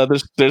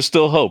 there's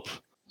still hope.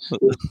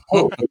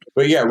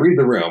 But yeah, read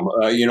the room.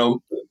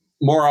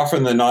 More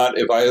often than not,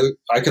 if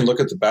I can look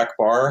at the back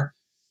bar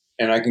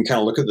and I can kind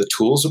of look at the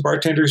tools the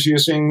bartender's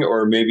using,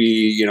 or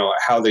maybe,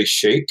 how they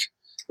shake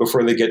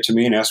before they get to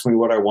me and ask me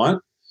what I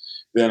want,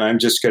 then I'm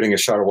just getting a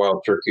shot of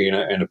Wild Turkey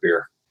and a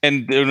beer.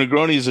 And the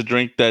Negroni is a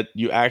drink that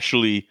you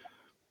actually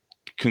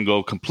can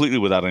go completely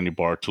without any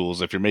bar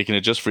tools. If you're making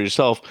it just for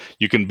yourself,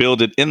 you can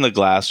build it in the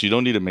glass. You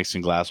don't need a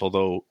mixing glass,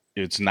 although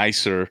it's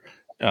nicer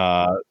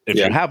if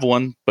you have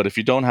one. But if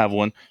you don't have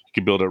one, you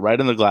can build it right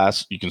in the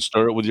glass. You can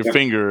stir it with your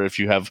finger if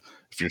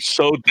you're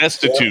so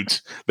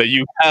destitute that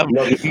you have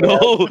nothing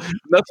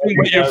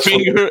but your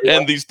finger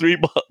and these 3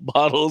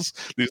 bottles,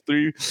 these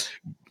 3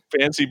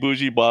 fancy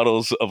bougie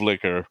bottles of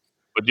liquor,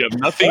 but you have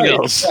nothing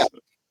else.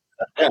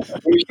 And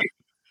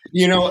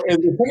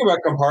the thing about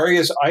Campari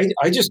is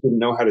I just didn't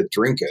know how to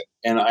drink it.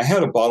 And I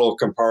had a bottle of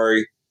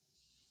Campari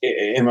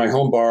in my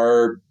home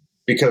bar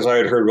because I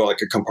had heard about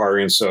like a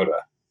Campari and soda.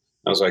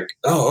 I was like,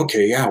 oh,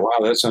 okay, yeah, wow,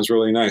 that sounds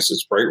really nice.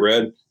 It's bright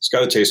red. It's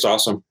got to taste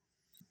awesome.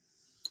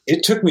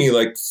 It took me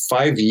like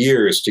 5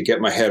 years to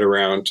get my head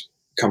around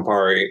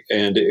Campari.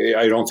 And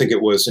I don't think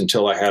it was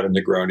until I had a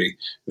Negroni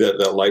that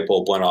the light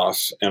bulb went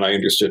off and I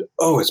understood,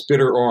 oh, it's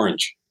bitter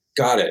orange.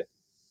 Got it.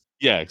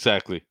 Yeah,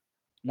 exactly.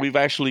 We've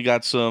actually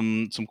got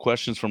some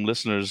questions from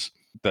listeners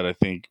that I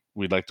think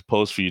we'd like to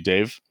pose for you,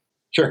 Dave.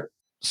 Sure.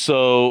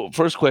 So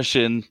first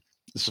question,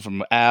 this is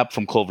from Ab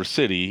from Culver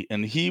City,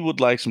 and he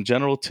would like some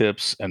general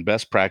tips and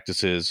best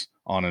practices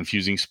on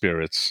infusing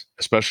spirits,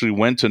 especially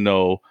when to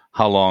know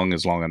how long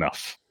is long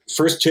enough.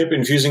 First tip,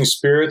 infusing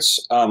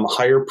spirits,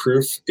 higher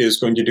proof is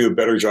going to do a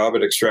better job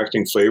at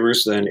extracting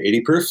flavors than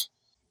 80 proof.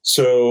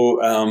 So,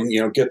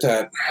 get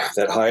that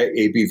high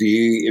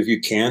ABV if you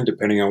can,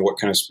 depending on what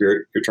kind of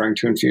spirit you're trying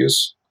to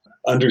infuse.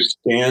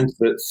 Understand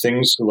that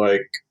things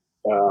like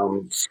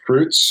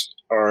fruits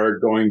are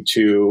going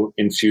to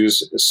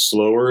infuse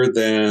slower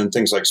than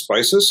things like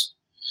spices.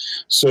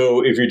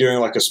 So if you're doing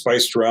like a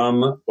spiced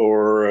rum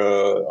or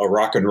a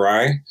rock and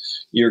rye,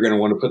 you're going to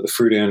want to put the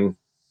fruit in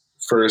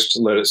first,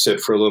 let it sit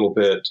for a little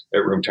bit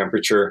at room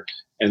temperature,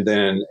 and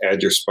then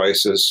add your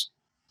spices.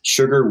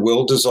 Sugar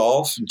will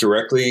dissolve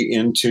directly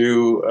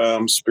into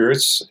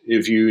spirits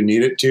if you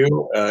need it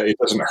to. It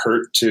doesn't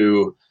hurt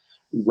to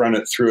run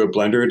it through a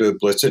blender to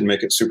blitz it and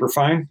make it super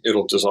fine.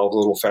 It'll dissolve a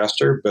little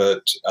faster,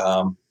 but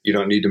you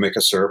don't need to make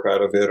a syrup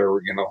out of it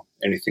or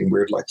anything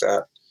weird like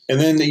that. And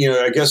then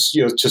I guess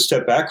to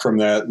step back from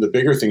that, the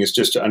bigger thing is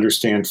just to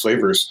understand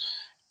flavors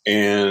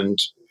and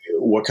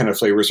what kind of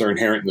flavors are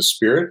inherent in the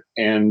spirit,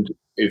 and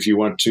if you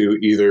want to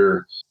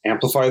either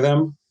amplify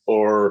them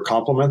or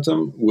complement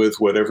them with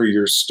whatever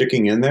you're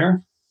sticking in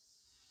there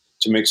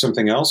to make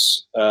something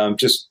else.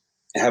 Just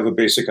have a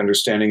basic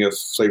understanding of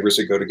flavors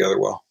that go together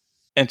well.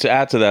 And to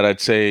add to that, I'd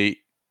say,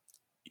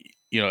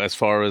 as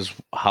far as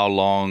how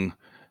long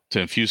to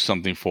infuse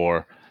something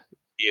for,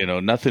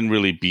 nothing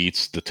really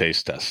beats the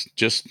taste test.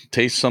 Just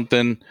taste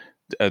something,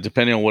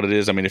 depending on what it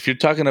is. I mean, if you're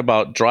talking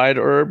about dried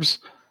herbs,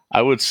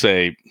 I would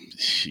say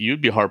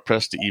you'd be hard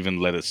pressed to even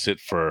let it sit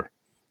for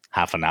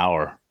half an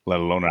hour,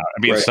 let alone an hour.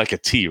 I mean, It's like a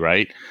tea,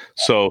 right?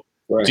 So,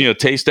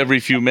 taste every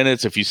few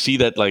minutes. If you see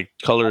that like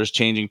color is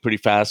changing pretty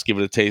fast, give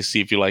it a taste, see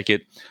if you like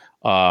it.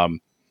 And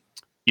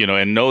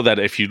know that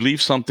if you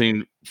leave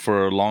something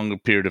for a longer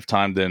period of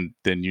time than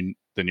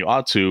you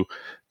ought to,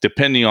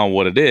 depending on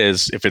what it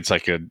is, if it's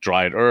like a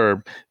dried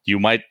herb, you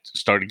might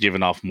start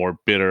giving off more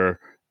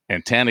bitter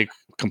and tannic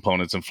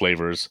components and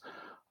flavors.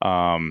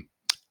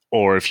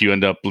 Or if you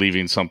end up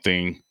leaving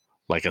something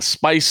like a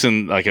spice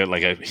in, like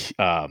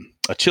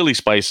a chili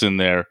spice in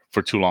there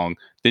for too long,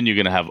 then you're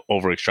going to have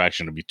over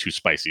extraction to be too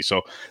spicy.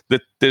 So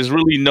there's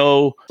really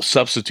no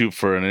substitute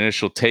for an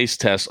initial taste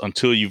test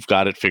until you've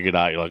got it figured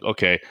out. You're like,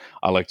 okay,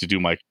 I like to do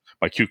my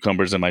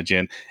cucumbers and my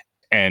gin,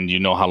 and you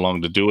know how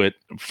long to do it.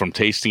 From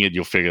tasting it,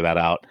 you'll figure that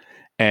out.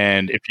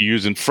 And if you're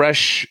using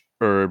fresh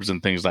herbs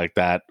and things like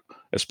that,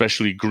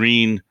 especially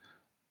green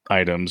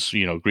items,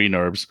 green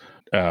herbs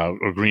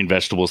or green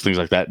vegetables, things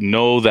like that,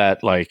 know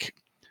that like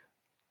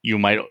you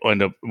might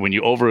end up, when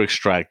you over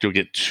extract, you'll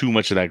get too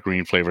much of that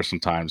green flavor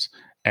sometimes.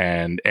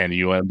 And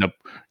you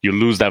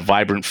lose that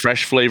vibrant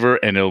fresh flavor,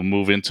 and it'll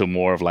move into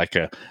more of like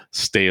a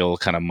stale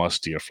kind of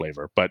mustier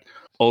flavor. But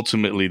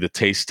ultimately, the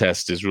taste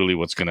test is really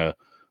what's gonna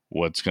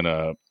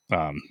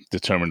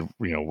determine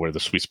where the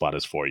sweet spot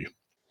is for you.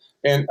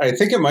 And I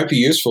think it might be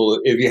useful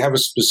if you have a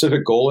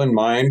specific goal in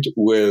mind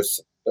with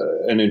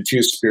an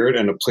infused spirit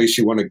and a place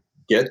you want to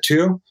get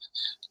to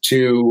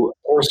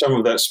pour some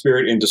of that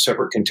spirit into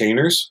separate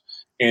containers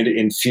and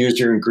infuse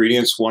your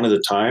ingredients one at a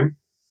time.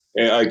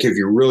 Like if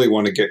you really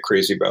want to get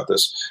crazy about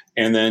this,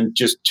 and then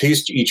just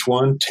taste each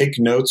one, take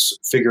notes,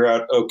 figure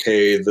out,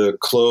 okay, the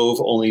clove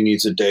only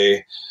needs a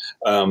day.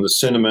 The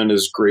cinnamon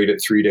is great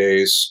at 3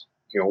 days,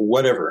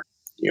 whatever,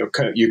 you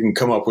can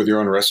come up with your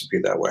own recipe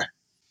that way.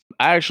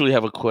 I actually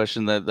have a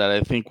question that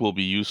I think will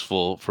be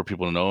useful for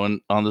people to know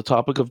on the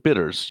topic of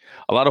bitters.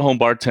 A lot of home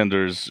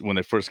bartenders, when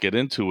they first get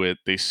into it,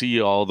 they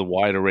see all the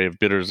wide array of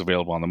bitters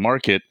available on the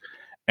market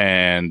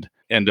and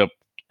end up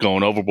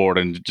going overboard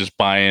and just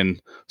buying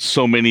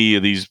so many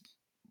of these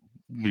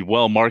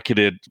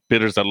well-marketed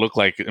bitters that look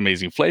like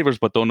amazing flavors,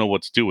 but don't know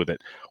what to do with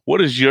it. What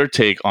is your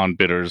take on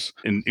bitters,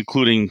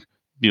 including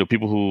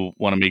people who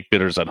want to make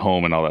bitters at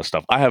home and all that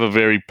stuff? I have a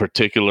very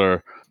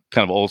particular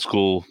kind of old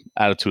school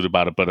attitude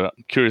about it, but I'm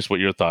curious what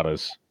your thought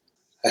is.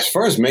 As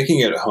far as making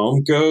it at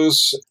home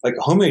goes, like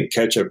homemade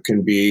ketchup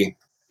can be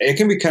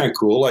kind of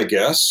cool, I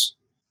guess.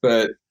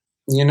 But,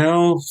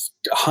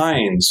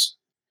 Heinz,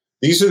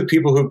 these are the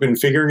people who've been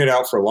figuring it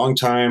out for a long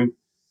time.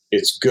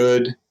 It's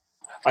good.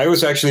 I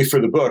was actually, for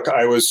the book,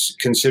 I was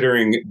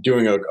considering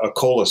doing a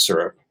cola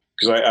syrup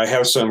because I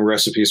have some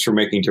recipes for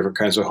making different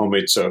kinds of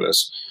homemade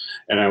sodas.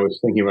 And I was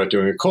thinking about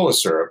doing a cola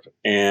syrup,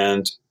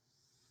 and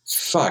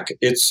fuck,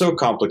 it's so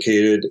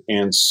complicated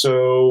and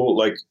so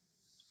like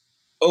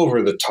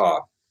over the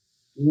top,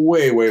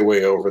 way, way,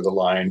 way over the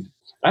line.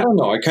 I don't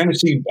know. I kind of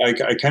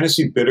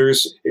see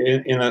bitters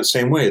in that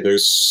same way.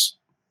 There's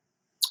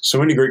so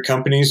many great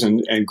companies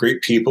and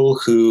great people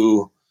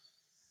who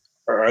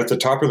are at the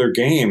top of their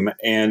game,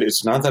 and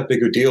it's not that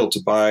big a deal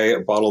to buy a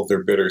bottle of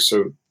their bitters.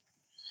 So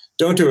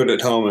don't do it at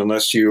home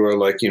unless you are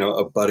like,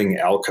 a budding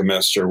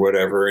alchemist or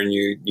whatever, and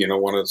you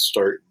want to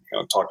start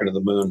talking to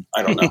the moon.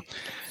 I don't know.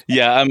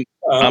 Yeah,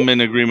 I'm in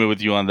agreement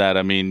with you on that.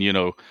 I mean,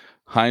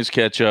 Heinz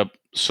ketchup,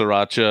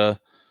 sriracha,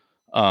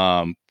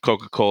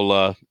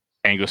 Coca-Cola,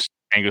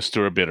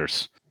 Angostura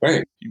bitters.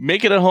 Right.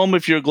 Make it at home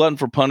if you're a glutton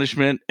for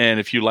punishment,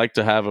 and if you like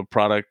to have a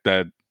product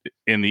that,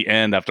 in the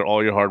end, after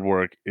all your hard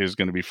work, is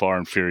going to be far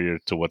inferior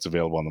to what's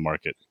available on the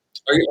market.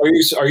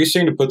 Are you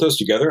saying to put those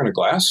together in a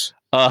glass?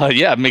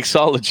 Yeah,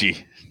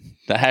 mixology.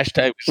 The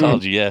hashtag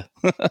mixology, yeah.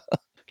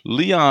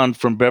 Leon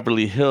from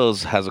Beverly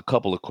Hills has a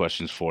couple of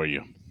questions for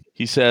you.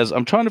 He says,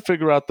 I'm trying to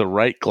figure out the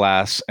right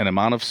glass and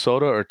amount of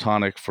soda or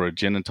tonic for a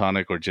gin and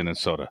tonic or gin and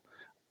soda.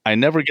 I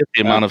never get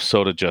the amount of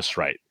soda just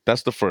right.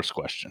 That's the first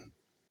question.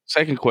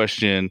 Second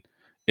question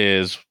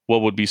is,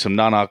 what would be some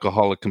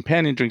non-alcoholic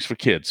companion drinks for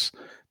kids?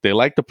 They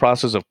like the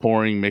process of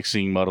pouring,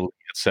 mixing, muddling,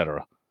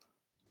 etc.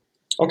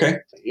 Okay.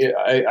 Yeah,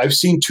 I've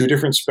seen two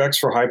different specs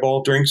for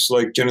highball drinks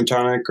like gin and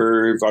tonic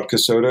or vodka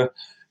soda.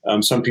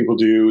 Some people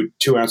do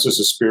 2 ounces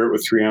of spirit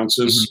with 3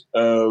 ounces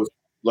of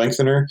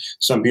lengthener.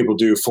 Some people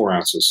do 4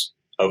 ounces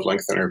of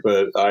lengthener,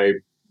 but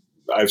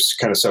I've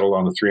kind of settled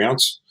on the 3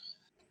 ounce.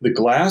 The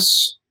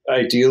glass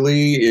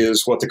ideally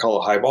is what they call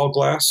a highball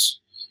glass.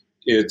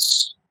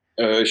 It's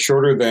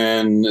shorter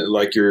than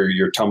like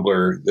your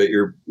tumbler that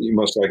you're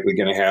most likely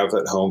going to have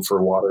at home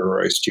for water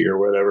or iced tea or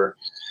whatever.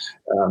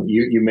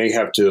 You may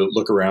have to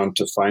look around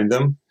to find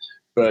them,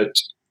 but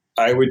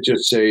I would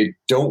just say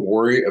don't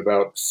worry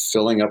about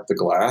filling up the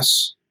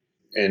glass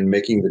and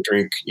making the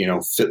drink,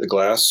 fit the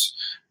glass.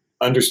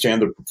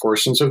 Understand the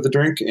proportions of the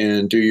drink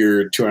and do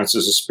your 2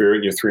 ounces of spirit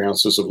and your 3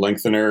 ounces of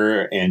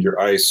lengthener and your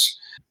ice.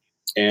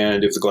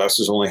 And if the glass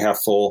is only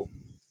half full,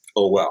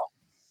 oh well.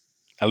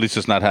 At least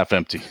it's not half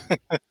empty.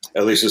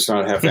 At least it's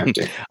not half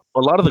empty. A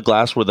lot of the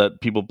glassware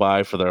that people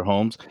buy for their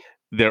homes,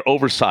 they're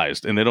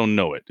oversized and they don't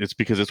know it. It's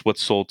because it's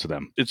what's sold to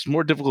them. It's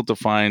more difficult to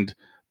find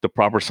the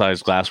proper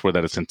size glassware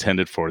that it's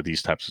intended for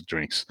these types of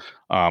drinks.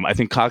 I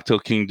think Cocktail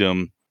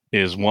Kingdom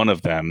is one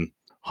of them.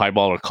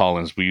 Highball or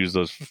Collins, we use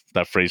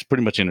that phrase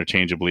pretty much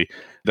interchangeably.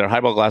 Their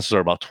highball glasses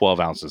are about 12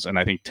 ounces, and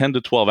I think 10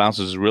 to 12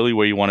 ounces is really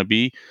where you want to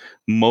be.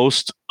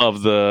 Most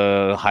of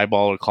the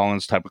Highball or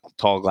Collins type of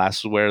tall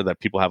glassware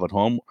that people have at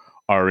home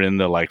are in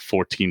the like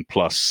 14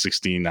 plus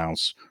 16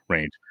 ounce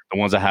range. The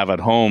ones I have at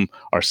home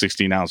are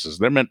 16 ounces.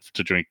 They're meant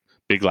to drink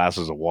big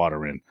glasses of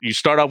water in. You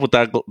start off with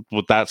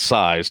that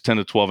size, 10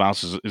 to 12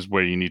 ounces is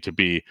where you need to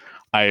be.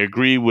 I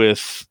agree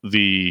with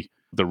the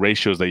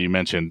ratios that you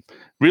mentioned.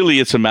 Really,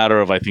 it's a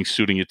matter of, I think,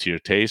 suiting it to your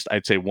taste.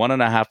 I'd say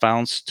 1.5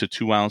 ounce to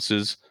 2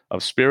 ounces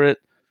of spirit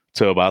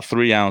to about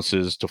 3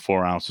 ounces to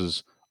 4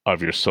 ounces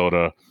of your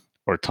soda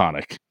or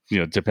tonic.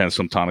 Depends.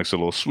 Some tonics are a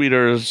little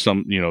sweeter.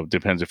 Some,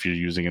 depends if you're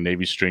using a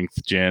Navy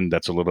strength gin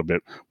that's a little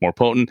bit more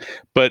potent.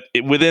 But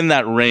within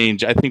that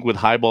range, I think with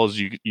highballs,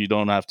 you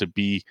don't have to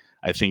be,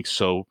 I think,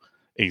 so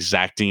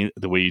exacting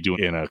the way you do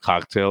in a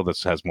cocktail that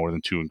has more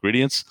than 2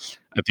 ingredients.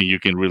 I think you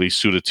can really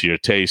suit it to your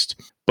taste.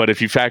 But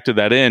if you factor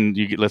that in,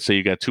 let's say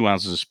you got 2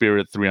 ounces of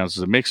spirit, 3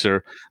 ounces of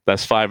mixer,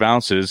 that's 5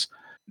 ounces.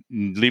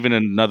 Leaving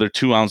another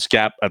 2 ounce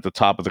gap at the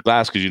top of the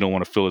glass because you don't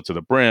want to fill it to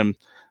the brim.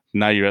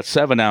 Now you're at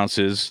 7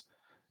 ounces.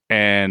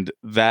 And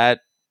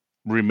that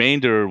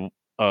remainder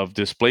of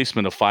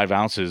displacement of 5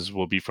 ounces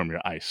will be from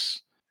your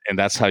ice. And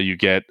that's how you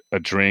get a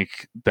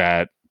drink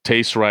that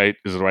tastes right,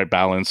 is the right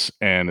balance,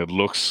 and it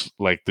looks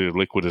like the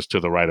liquid is to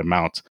the right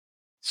amount.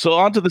 So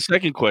on to the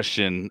second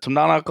question. Some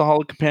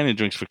non-alcoholic companion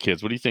drinks for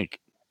kids. What do you think?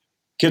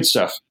 Kid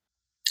stuff.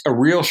 A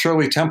real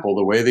Shirley Temple,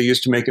 the way they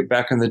used to make it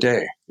back in the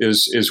day,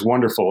 is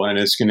wonderful, and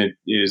it's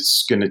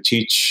gonna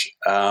teach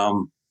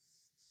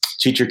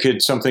your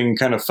kids something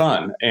kind of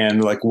fun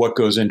and like what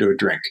goes into a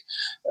drink.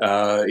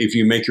 If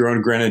you make your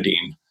own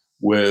grenadine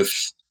with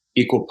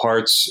equal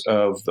parts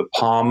of the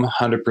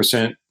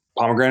 100%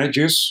 pomegranate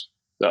juice,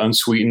 the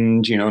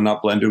unsweetened,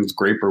 not blended with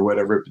grape or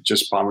whatever, but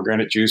just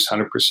pomegranate juice,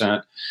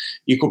 100%,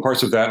 equal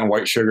parts of that and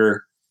white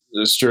sugar,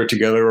 stir it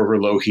together over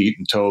low heat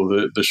until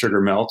the sugar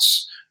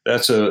melts.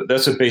 That's a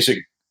basic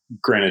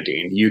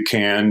grenadine. You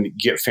can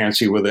get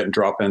fancy with it and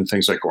drop in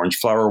things like orange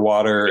flower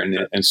water,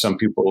 and some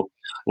people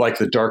like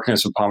the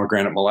darkness of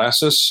pomegranate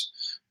molasses.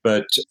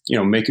 But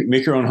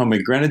make your own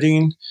homemade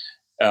grenadine.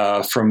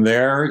 From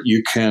there,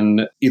 you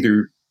can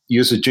either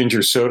use a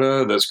ginger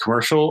soda that's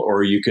commercial,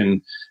 or you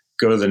can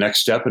go to the next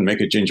step and make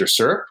a ginger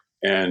syrup,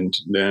 and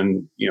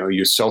then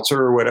use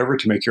seltzer or whatever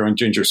to make your own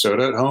ginger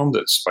soda at home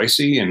that's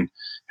spicy and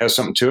has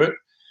something to it.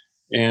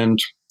 And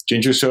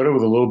ginger soda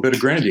with a little bit of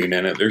grenadine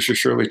in it. There's your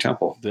Shirley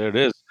Temple. There it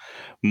is.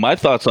 My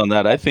thoughts on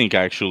that, I think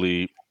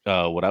actually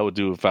what I would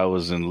do if I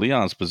was in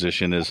Leon's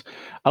position is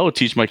I would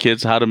teach my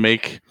kids how to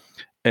make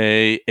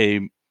a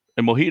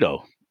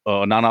mojito,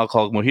 a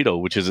non-alcoholic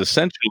mojito, which is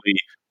essentially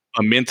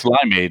a mint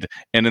limeade.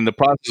 And in the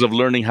process of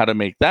learning how to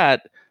make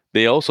that,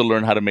 they also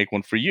learn how to make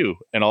one for you.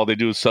 And all they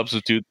do is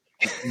substitute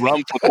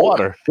rum for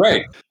water.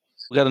 Right.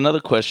 We got another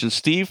question.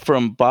 Steve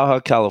from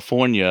Baja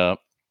California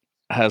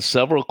has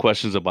several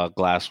questions about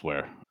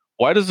glassware.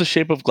 Why does the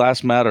shape of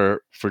glass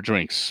matter for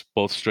drinks,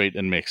 both straight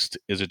and mixed?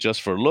 Is it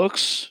just for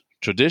looks,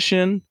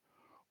 tradition,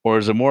 or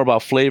is it more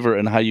about flavor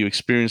and how you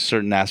experience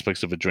certain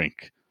aspects of a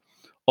drink?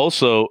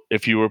 Also,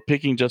 if you were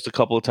picking just a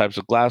couple of types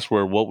of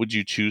glassware, what would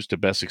you choose to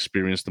best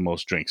experience the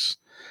most drinks?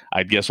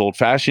 I'd guess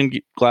old-fashioned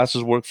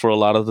glasses work for a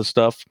lot of the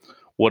stuff.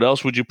 What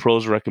else would you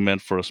pros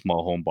recommend for a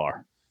small home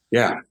bar?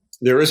 Yeah.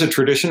 There is a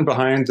tradition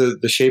behind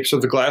the shapes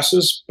of the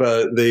glasses,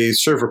 but they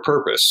serve a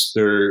purpose.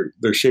 They're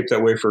shaped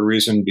that way for a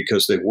reason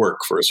because they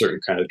work for a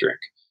certain kind of drink.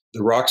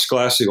 The rocks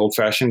glass, the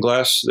old-fashioned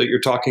glass that you're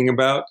talking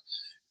about,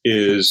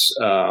 is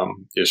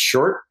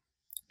short.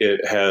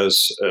 It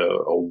has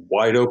a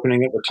wide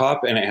opening at the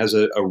top, and it has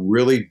a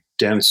really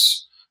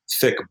dense,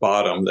 thick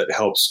bottom that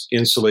helps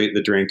insulate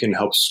the drink and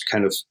helps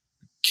kind of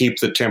keep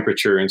the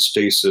temperature in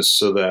stasis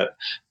so that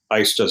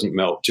ice doesn't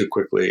melt too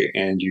quickly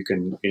and you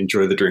can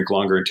enjoy the drink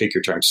longer and take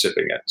your time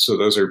sipping it. So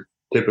those are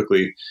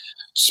typically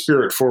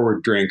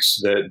spirit-forward drinks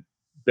that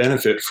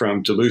benefit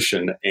from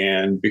dilution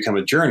and become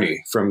a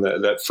journey from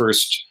that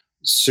first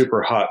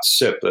super hot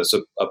sip that's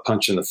a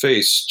punch in the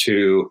face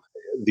to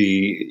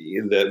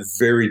that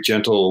very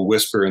gentle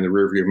whisper in the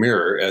rearview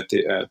mirror at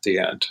the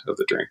end of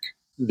the drink.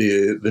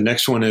 The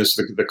next one is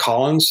the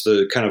Collins,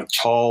 the kind of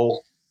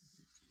tall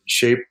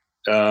shape,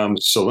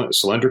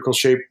 cylindrical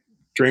shape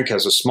drink,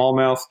 has a small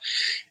mouth.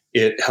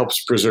 It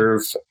helps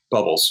preserve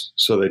bubbles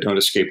so they don't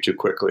escape too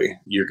quickly.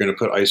 You're going to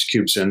put ice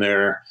cubes in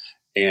there,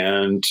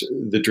 and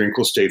the drink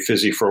will stay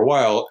fizzy for a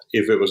while.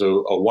 If it was a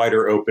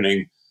wider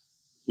opening,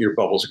 your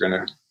bubbles are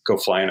going to go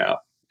flying out.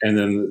 And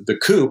then the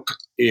coupe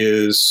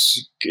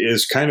is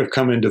kind of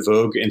come into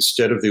vogue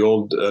instead of the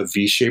old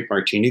V-shaped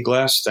martini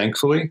glass,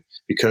 thankfully,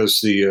 because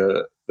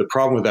the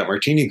problem with that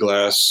martini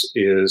glass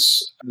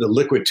is the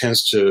liquid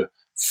tends to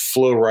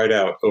flow right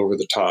out over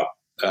the top.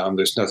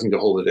 There's nothing to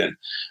hold it in.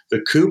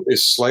 The coupe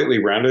is slightly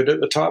rounded at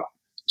the top,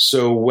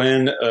 so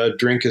when a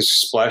drink is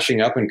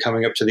splashing up and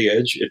coming up to the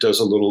edge, it does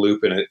a little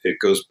loop and it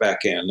goes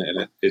back in,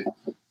 and it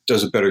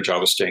does a better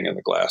job of staying in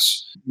the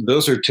glass.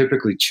 Those are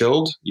typically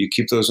chilled. You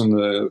keep those in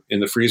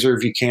the freezer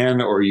if you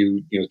can, or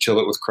you chill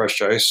it with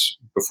crushed ice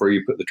before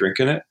you put the drink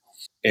in it.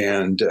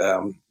 And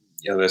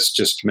that's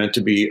just meant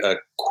to be a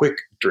quick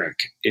drink.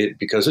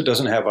 Because it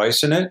doesn't have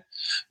ice in it,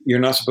 you're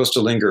not supposed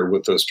to linger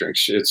with those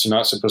drinks. It's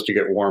not supposed to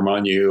get warm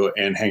on you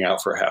and hang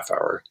out for a half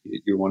hour.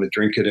 You want to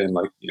drink it in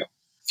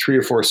 3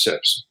 or 4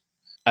 sips.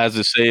 As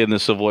they say in the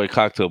Savoy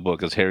cocktail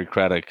book, as Harry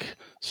Craddock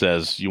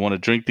says, you want to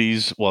drink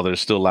these while they're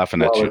still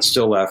laughing at you. It's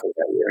still laughing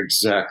at you,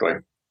 exactly.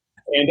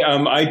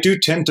 And I do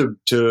tend to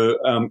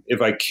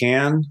if I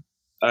can,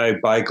 I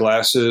buy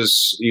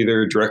glasses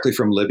either directly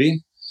from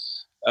Libby.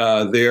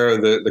 They are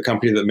the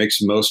company that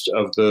makes most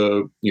of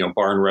the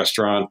bar and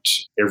restaurant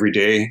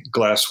everyday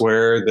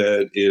glassware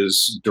that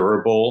is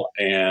durable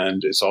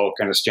and it's all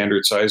kind of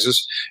standard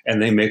sizes.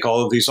 And they make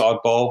all of these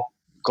oddball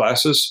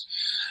glasses.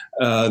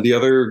 The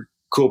other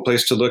cool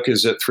place to look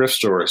is at thrift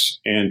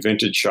stores and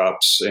vintage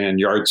shops and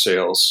yard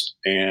sales.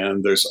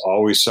 And there's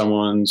always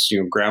someone's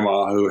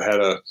grandma who had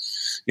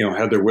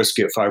had their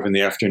whiskey at 5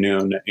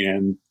 p.m,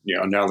 and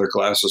now their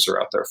glasses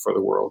are out there for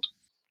the world.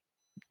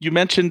 You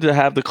mentioned to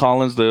have the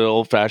Collins, the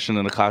old fashioned,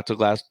 and the cocktail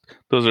glass.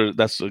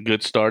 That's a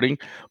good starting.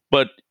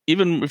 But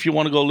even if you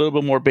want to go a little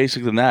bit more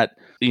basic than that,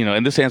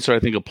 and this answer I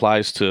think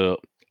applies to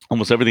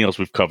almost everything else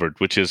we've covered,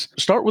 which is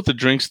start with the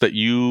drinks that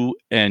you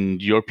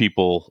and your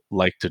people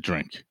like to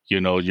drink.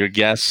 Your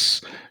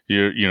guests,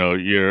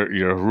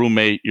 your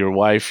roommate, your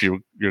wife, your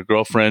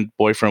girlfriend,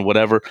 boyfriend,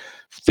 whatever.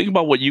 Think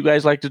about what you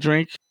guys like to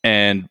drink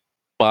and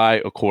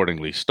buy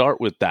accordingly.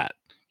 Start with that.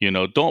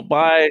 Don't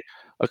buy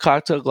a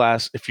cocktail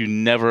glass if you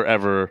never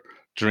ever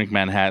drink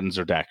Manhattans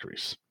or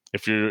daiquiris.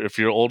 If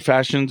you're old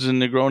fashions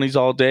and Negronis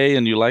all day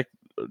and you like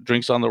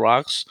drinks on the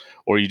rocks,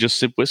 or you just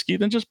sip whiskey,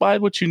 then just buy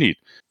what you need.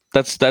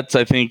 That's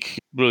I think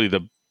really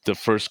the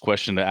first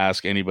question to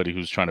ask anybody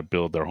who's trying to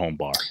build their home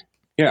bar.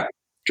 Yeah,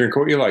 drink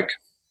what you like.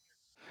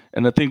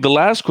 And I think the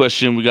last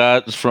question we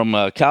got is from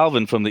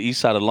Calvin from the east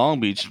side of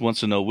Long Beach. Wants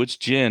to know which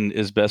gin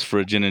is best for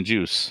a gin and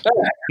juice.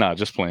 No,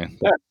 just playing.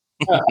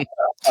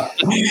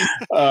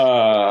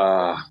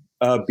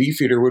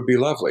 Beefeater would be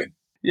lovely.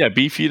 Yeah,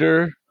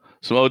 Beefeater,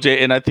 some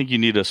OJ, and I think you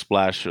need a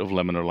splash of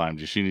lemon or lime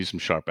juice. You need some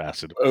sharp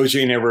acid.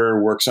 OJ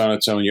never works on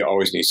its own. You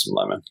always need some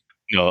lemon.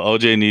 No,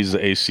 OJ needs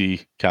the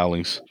AC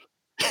Cowlings.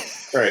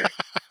 Right.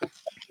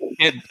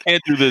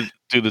 Can't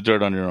do the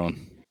dirt on your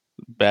own.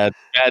 Bad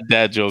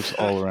dad jokes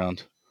all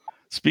around.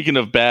 Speaking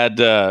of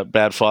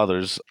bad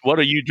fathers, what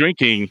are you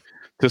drinking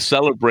to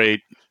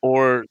celebrate?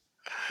 Or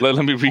let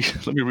me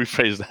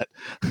rephrase that.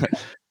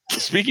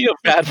 Speaking of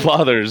bad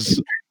fathers,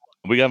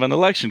 we have an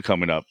election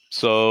coming up.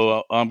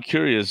 So I'm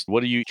curious,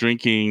 what are you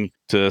drinking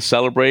to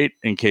celebrate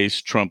in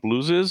case Trump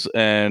loses?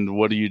 And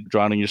what are you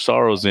drowning your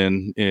sorrows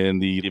in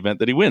the event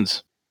that he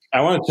wins? I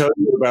want to tell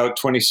you about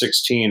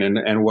 2016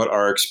 and what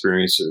our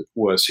experience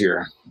was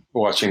here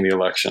watching the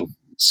election.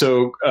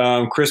 So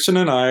Kristen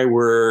and I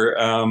were,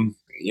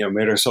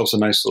 made ourselves a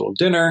nice little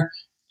dinner.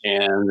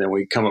 And then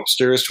we come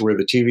upstairs to where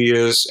the TV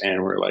is.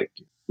 And we're like,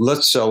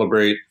 let's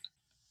celebrate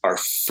our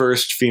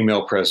first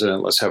female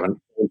president. Let's have an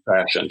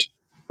old-fashioned.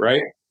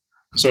 Right?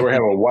 So we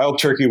have a Wild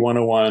Turkey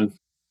 101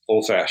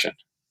 old fashioned.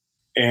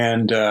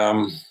 And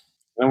then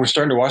we're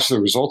starting to watch the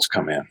results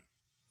come in.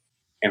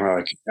 And we're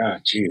like, oh,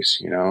 geez,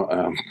 you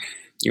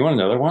want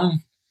another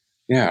one?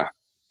 Yeah,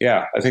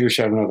 I think we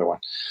should have another one.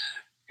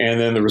 And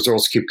then the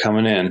results keep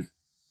coming in.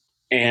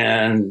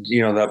 And,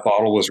 that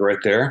bottle was right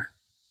there.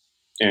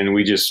 And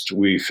we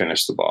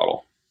finished the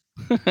bottle.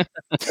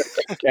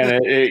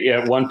 And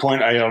at one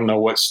point, I don't know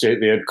what state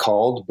they had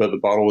called, but the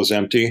bottle was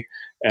empty.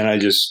 and I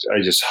just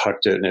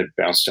hucked it and it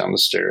bounced down the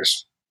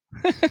stairs.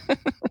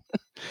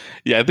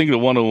 Yeah, I think the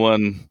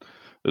 101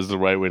 is the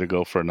right way to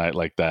go for a night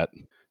like that.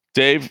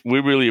 Dave, we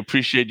really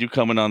appreciate you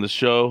coming on the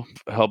show,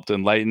 helped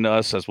enlighten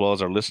us as well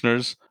as our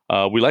listeners.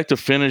 We like to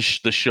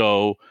finish the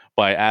show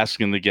by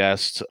asking the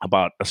guests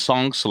about a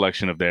song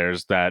selection of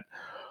theirs that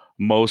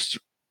most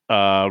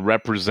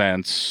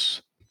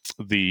represents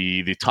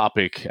the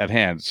topic at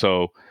hand.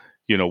 So,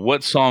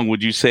 what song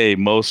would you say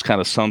most kind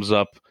of sums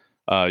up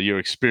your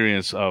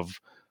experience of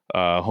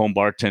home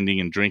bartending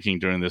and drinking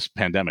during this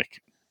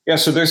pandemic? Yeah,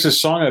 so there's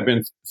this song I've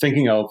been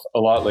thinking of a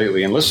lot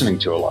lately and listening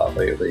to a lot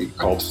lately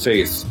called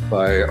Faith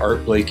by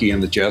Art Blakey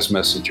and the Jazz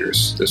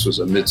Messengers. This was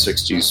a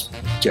mid-60s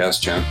jazz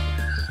gent.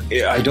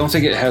 I don't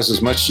think it has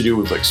as much to do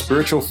with like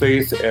spiritual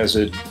faith as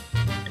it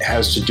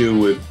has to do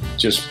with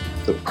just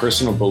the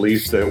personal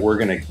belief that we're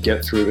going to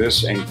get through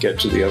this and get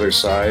to the other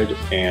side.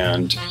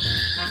 And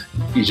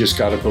you just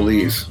got to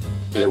believe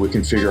that we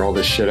can figure all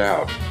this shit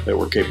out, that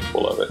we're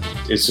capable of it.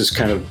 It's this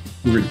kind of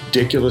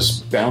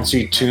ridiculous,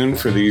 bouncy tune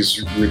for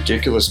these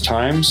ridiculous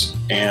times,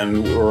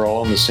 and we're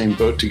all in the same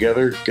boat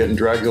together, getting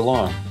dragged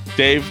along.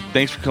 Dave,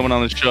 thanks for coming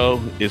on the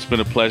show. It's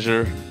been a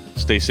pleasure.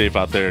 Stay safe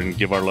out there and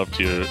give our love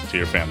to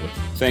your family.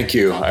 Thank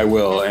you. I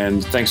will.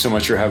 And thanks so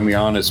much for having me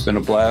on. It's been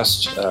a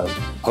blast.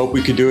 Hope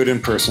we could do it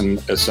in person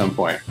at some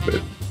point, but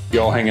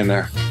y'all hang in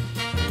there.